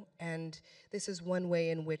 and this is one way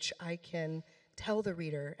in which I can tell the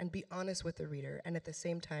reader and be honest with the reader, and at the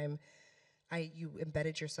same time, you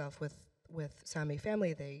embedded yourself with Sami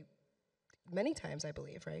family. Many times, I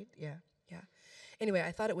believe, right? Yeah. Anyway,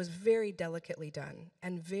 I thought it was very delicately done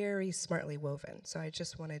and very smartly woven. So I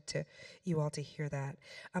just wanted you all to hear that.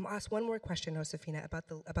 I'll ask one more question, Josefine,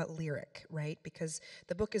 about lyric, right? Because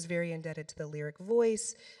the book is very indebted to the lyric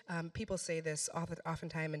voice. People say this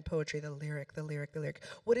oftentimes in poetry: the lyric.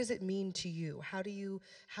 What does it mean to you? How do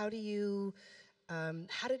you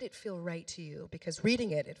How did it feel right to you? Because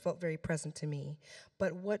reading it, it felt very present to me.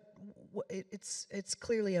 But it's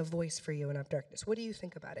clearly a voice for you in Of Darkness. What do you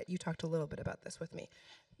think about it? You talked a little bit about this with me.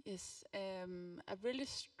 Yes, I really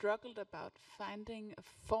struggled about finding a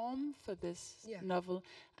form for this novel.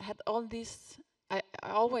 I had all these. I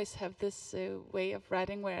always have this way of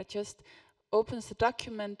writing where I just open the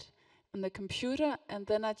document on the computer and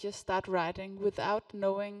then I just start writing without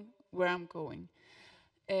knowing where I'm going.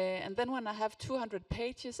 And then when I have 200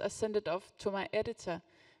 pages, I send it off to my editor,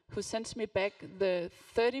 who sends me back the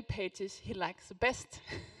 30 pages he likes the best.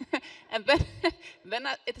 And then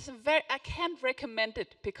I can't recommend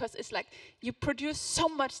it, because it's like you produce so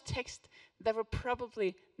much text that will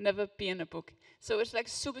probably never be in a book. So it's like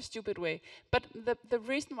super stupid way. But the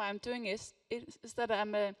reason why I'm doing is that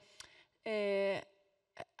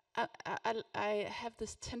I have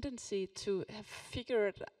this tendency to have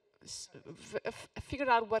figured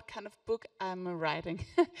out what kind of book I'm writing.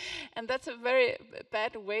 And that's a very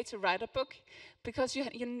bad way to write a book, because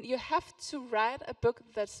you have to write a book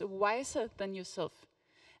that's wiser than yourself.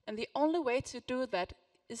 And the only way to do that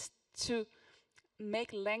is to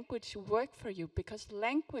make language work for you, because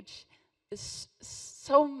language is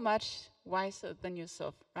so much wiser than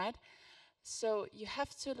yourself, right? So you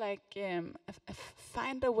have to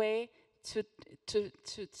find a way to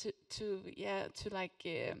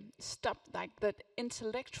stop like that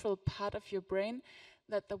intellectual part of your brain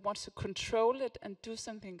that wants to control it and do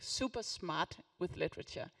something super smart with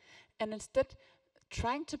literature, and instead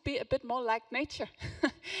trying to be a bit more like nature.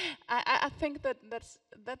 I think that's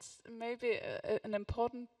maybe an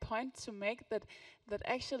important point to make, that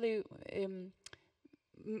actually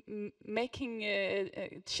making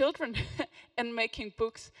children and making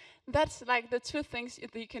books, that's like the two things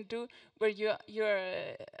that you can do where you're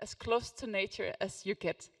as close to nature as you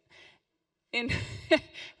get.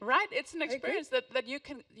 Right, it's an experience that you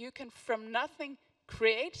can from nothing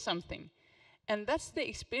create something. And that's the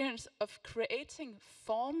experience of creating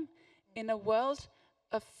form in a world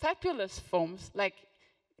of fabulous forms, like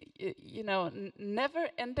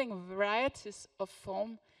never-ending varieties of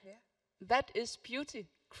form. That is beauty.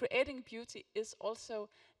 Creating beauty is also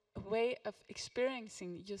a way of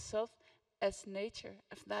experiencing yourself as nature,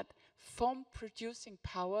 of that form-producing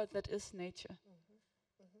power that is nature.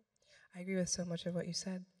 I agree with so much of what you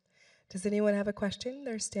said. Does anyone have a question?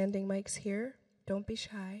 There's standing mics here. Don't be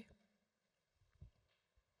shy.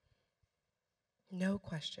 No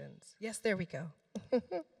questions. Yes, there we go.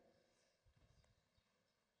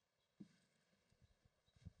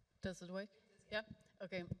 Does it work? Yeah.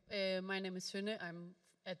 Okay. My name is Sønne. I'm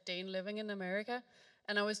a Dane living in America.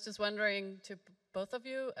 And I was just wondering to both of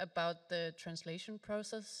you about the translation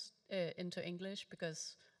process into English,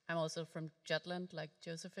 because I'm also from Jutland, like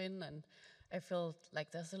Josefine, and I feel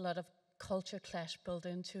like there's a lot of culture clash built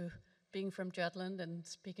into being from Jutland and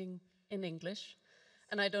speaking in English.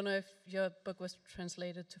 And I don't know if your book was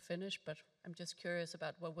translated to Finnish, but I'm just curious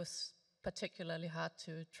about what was particularly hard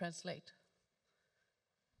to translate.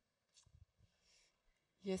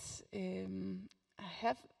 Yes, I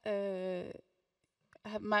have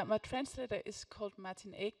my translator is called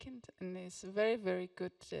Martin Ekind, and he's a very, very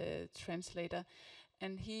good translator.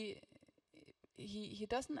 And he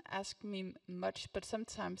doesn't ask me much, but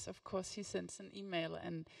sometimes, of course, he sends an email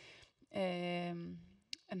and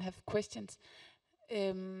have questions.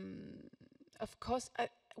 Of course,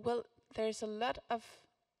 there's a lot of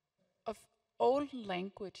old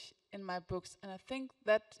language in my books, and I think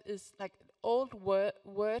that is like old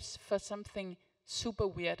words for something super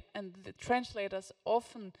weird, and the translators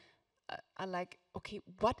often are like, okay,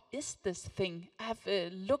 what is this thing? I've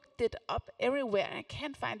looked it up everywhere, I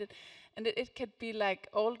can't find it. And it could be like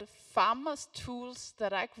old farmers' tools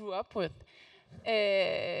that I grew up with.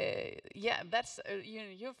 That's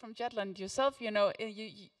you're from Jutland yourself.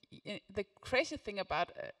 The crazy thing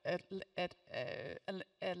about a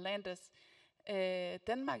land as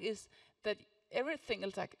Denmark is that everything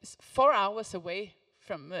is 4 hours away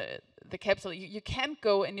from the capital. You can't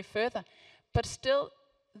go any further, but still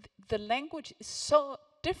the language is so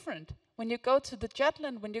different. When you go to the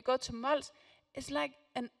Jutland, when you go to Mols, it's like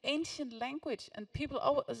an ancient language, and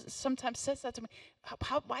people sometimes says that to me.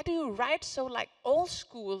 Why do you write so like old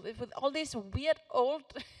school with all these weird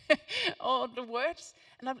old words?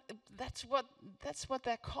 And that's what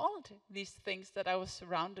they're called. These things that I was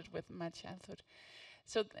surrounded with in my childhood.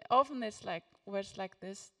 So often it's like words like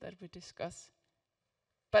this that we discuss.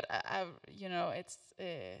 But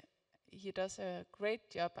he does a great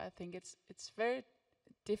job. I think it's very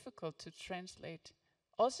difficult to translate.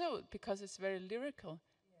 Also because it's very lyrical.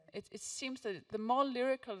 It seems that the more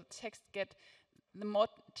lyrical text get, the more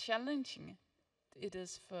challenging it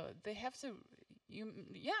is for, they have to,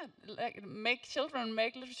 like make children,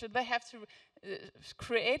 make literature, they have to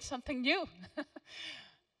create something new.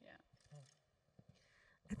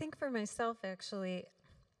 I think for myself, actually,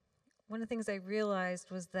 one of the things I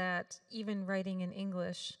realized was that even writing in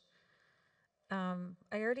English, I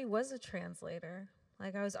already was a translator.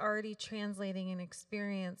 Like I was already translating an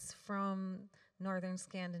experience from Northern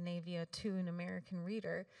Scandinavia to an American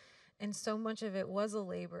reader. And so much of it was a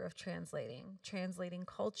labor of translating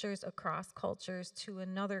cultures across cultures to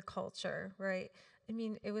another culture, right? I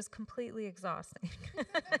mean, it was completely exhausting.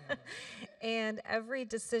 And every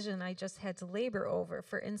decision I just had to labor over.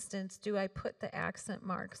 For instance, do I put the accent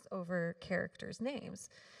marks over characters' names?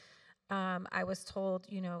 I was told,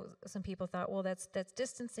 you know, some people thought, well, that's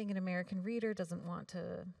distancing. An American reader doesn't want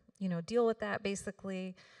to, you know, deal with that,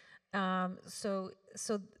 basically. So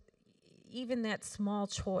even that small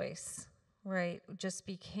choice, right, just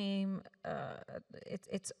became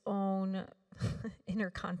its own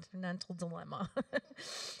intercontinental dilemma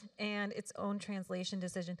and its own translation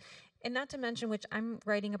decision. And not to mention, which I'm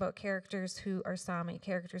writing about characters who are Sami,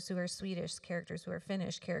 characters who are Swedish, characters who are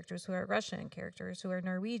Finnish, characters who are Russian, characters who are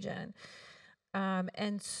Norwegian.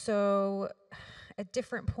 And so at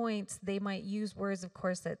different points, they might use words, of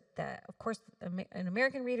course, that of course, an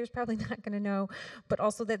American reader is probably not going to know, but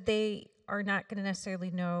also that they are not going to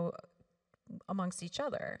necessarily know amongst each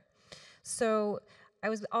other. So I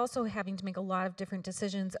was also having to make a lot of different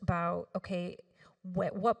decisions about, okay,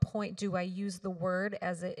 what point do I use the word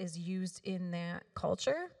as it is used in that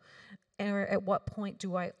culture? Or at what point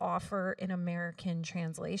do I offer an American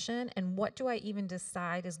translation? And what do I even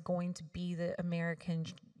decide is going to be the American,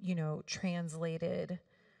 you know, translated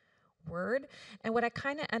word? And what I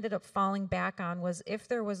kind of ended up falling back on was if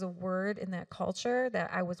there was a word in that culture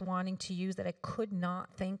that I was wanting to use that I could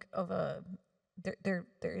not think of there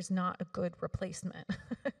is not a good replacement.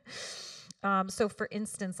 So for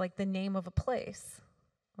instance, like the name of a place,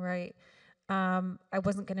 right? I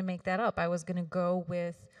wasn't going to make that up. I was going to go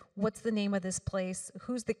with what's the name of this place,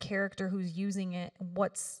 who's the character who's using it,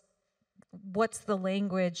 what's the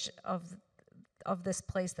language of this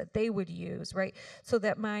place that they would use, right? So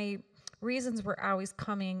that my reasons were always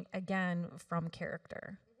coming, again, from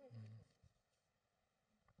character.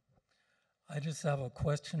 I just have a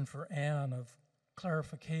question for Anne of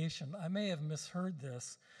clarification. I may have misheard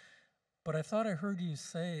this, but I thought I heard you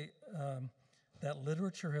say that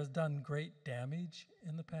literature has done great damage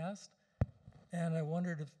in the past, and I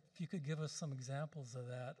wondered if you could give us some examples of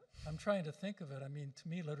that. I'm trying to think of it. I mean, to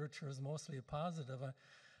me, literature is mostly a positive.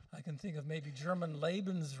 I can think of maybe German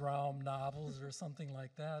Lebensraum novels or something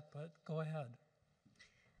like that, but go ahead.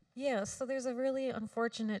 Yeah, so there's a really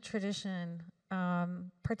unfortunate tradition,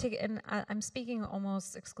 and I'm speaking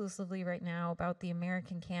almost exclusively right now about the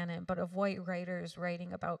American canon, but of white writers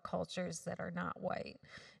writing about cultures that are not white,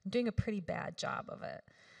 doing a pretty bad job of it.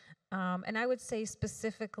 And I would say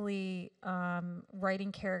specifically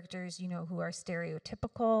writing characters, you know, who are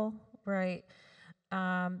stereotypical, right?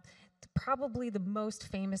 Probably the most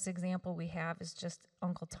famous example we have is just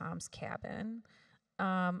Uncle Tom's Cabin.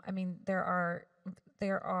 I mean, there are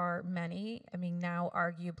many. I mean, now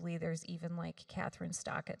arguably there's even like Catherine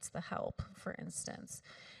Stockett's The Help, for instance.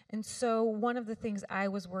 And so one of the things I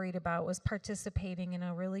was worried about was participating in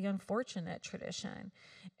a really unfortunate tradition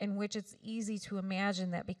in which it's easy to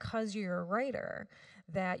imagine that because you're a writer,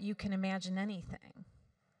 that you can imagine anything,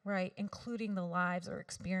 right? Including the lives or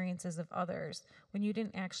experiences of others when you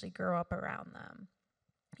didn't actually grow up around them.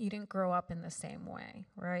 You didn't grow up in the same way,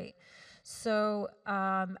 right? So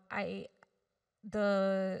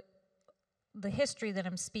the history that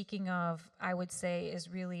I'm speaking of, I would say, is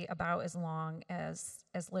really about as long as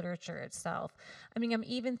literature itself. I mean, I'm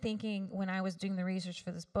even thinking when I was doing the research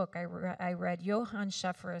for this book, I read Johann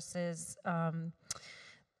Schefferis's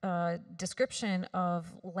description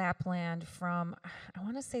of Lapland from, I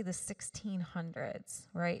want to say the 1600s,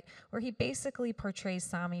 right? Where he basically portrays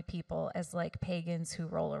Sami people as like pagans who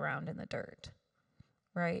roll around in the dirt,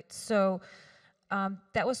 right? So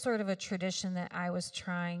that was sort of a tradition that I was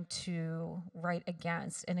trying to write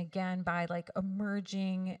against, and again by like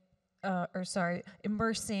immersing the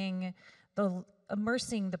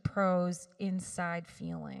prose inside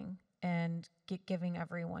feeling and giving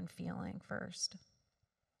everyone feeling first.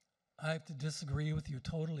 I have to disagree with you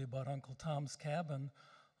totally about Uncle Tom's Cabin.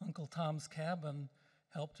 Uncle Tom's Cabin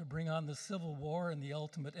helped to bring on the Civil War and the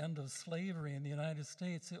ultimate end of slavery in the United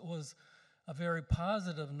States. It was a very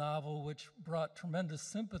positive novel which brought tremendous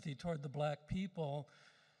sympathy toward the black people,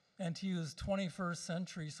 and to use 21st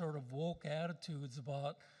century sort of woke attitudes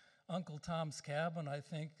about Uncle Tom's Cabin, I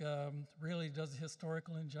think really does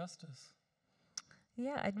historical injustice.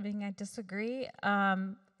 Yeah, I mean, I disagree.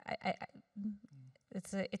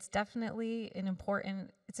 It's definitely an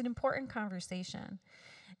important conversation.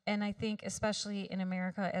 And I think especially in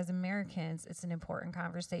America, as Americans, it's an important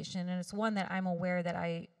conversation. And it's one that I'm aware that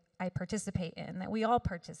I participate in, that we all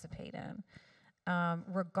participate in,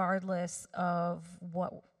 regardless of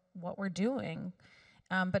what we're doing,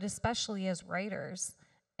 but especially as writers.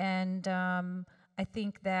 And I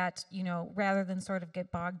think that, rather than sort of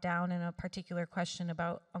get bogged down in a particular question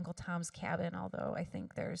about Uncle Tom's Cabin, although I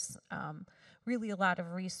think there's really a lot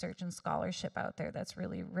of research and scholarship out there that's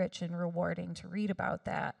really rich and rewarding to read about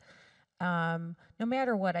that. No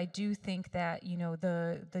matter what, I do think that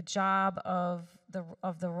the job of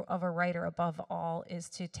a writer above all is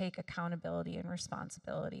to take accountability and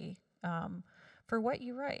responsibility for what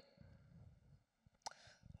you write.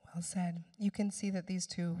 Well said. You can see that these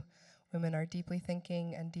two women are deeply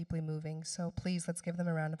thinking and deeply moving. So please, let's give them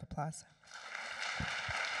a round of applause.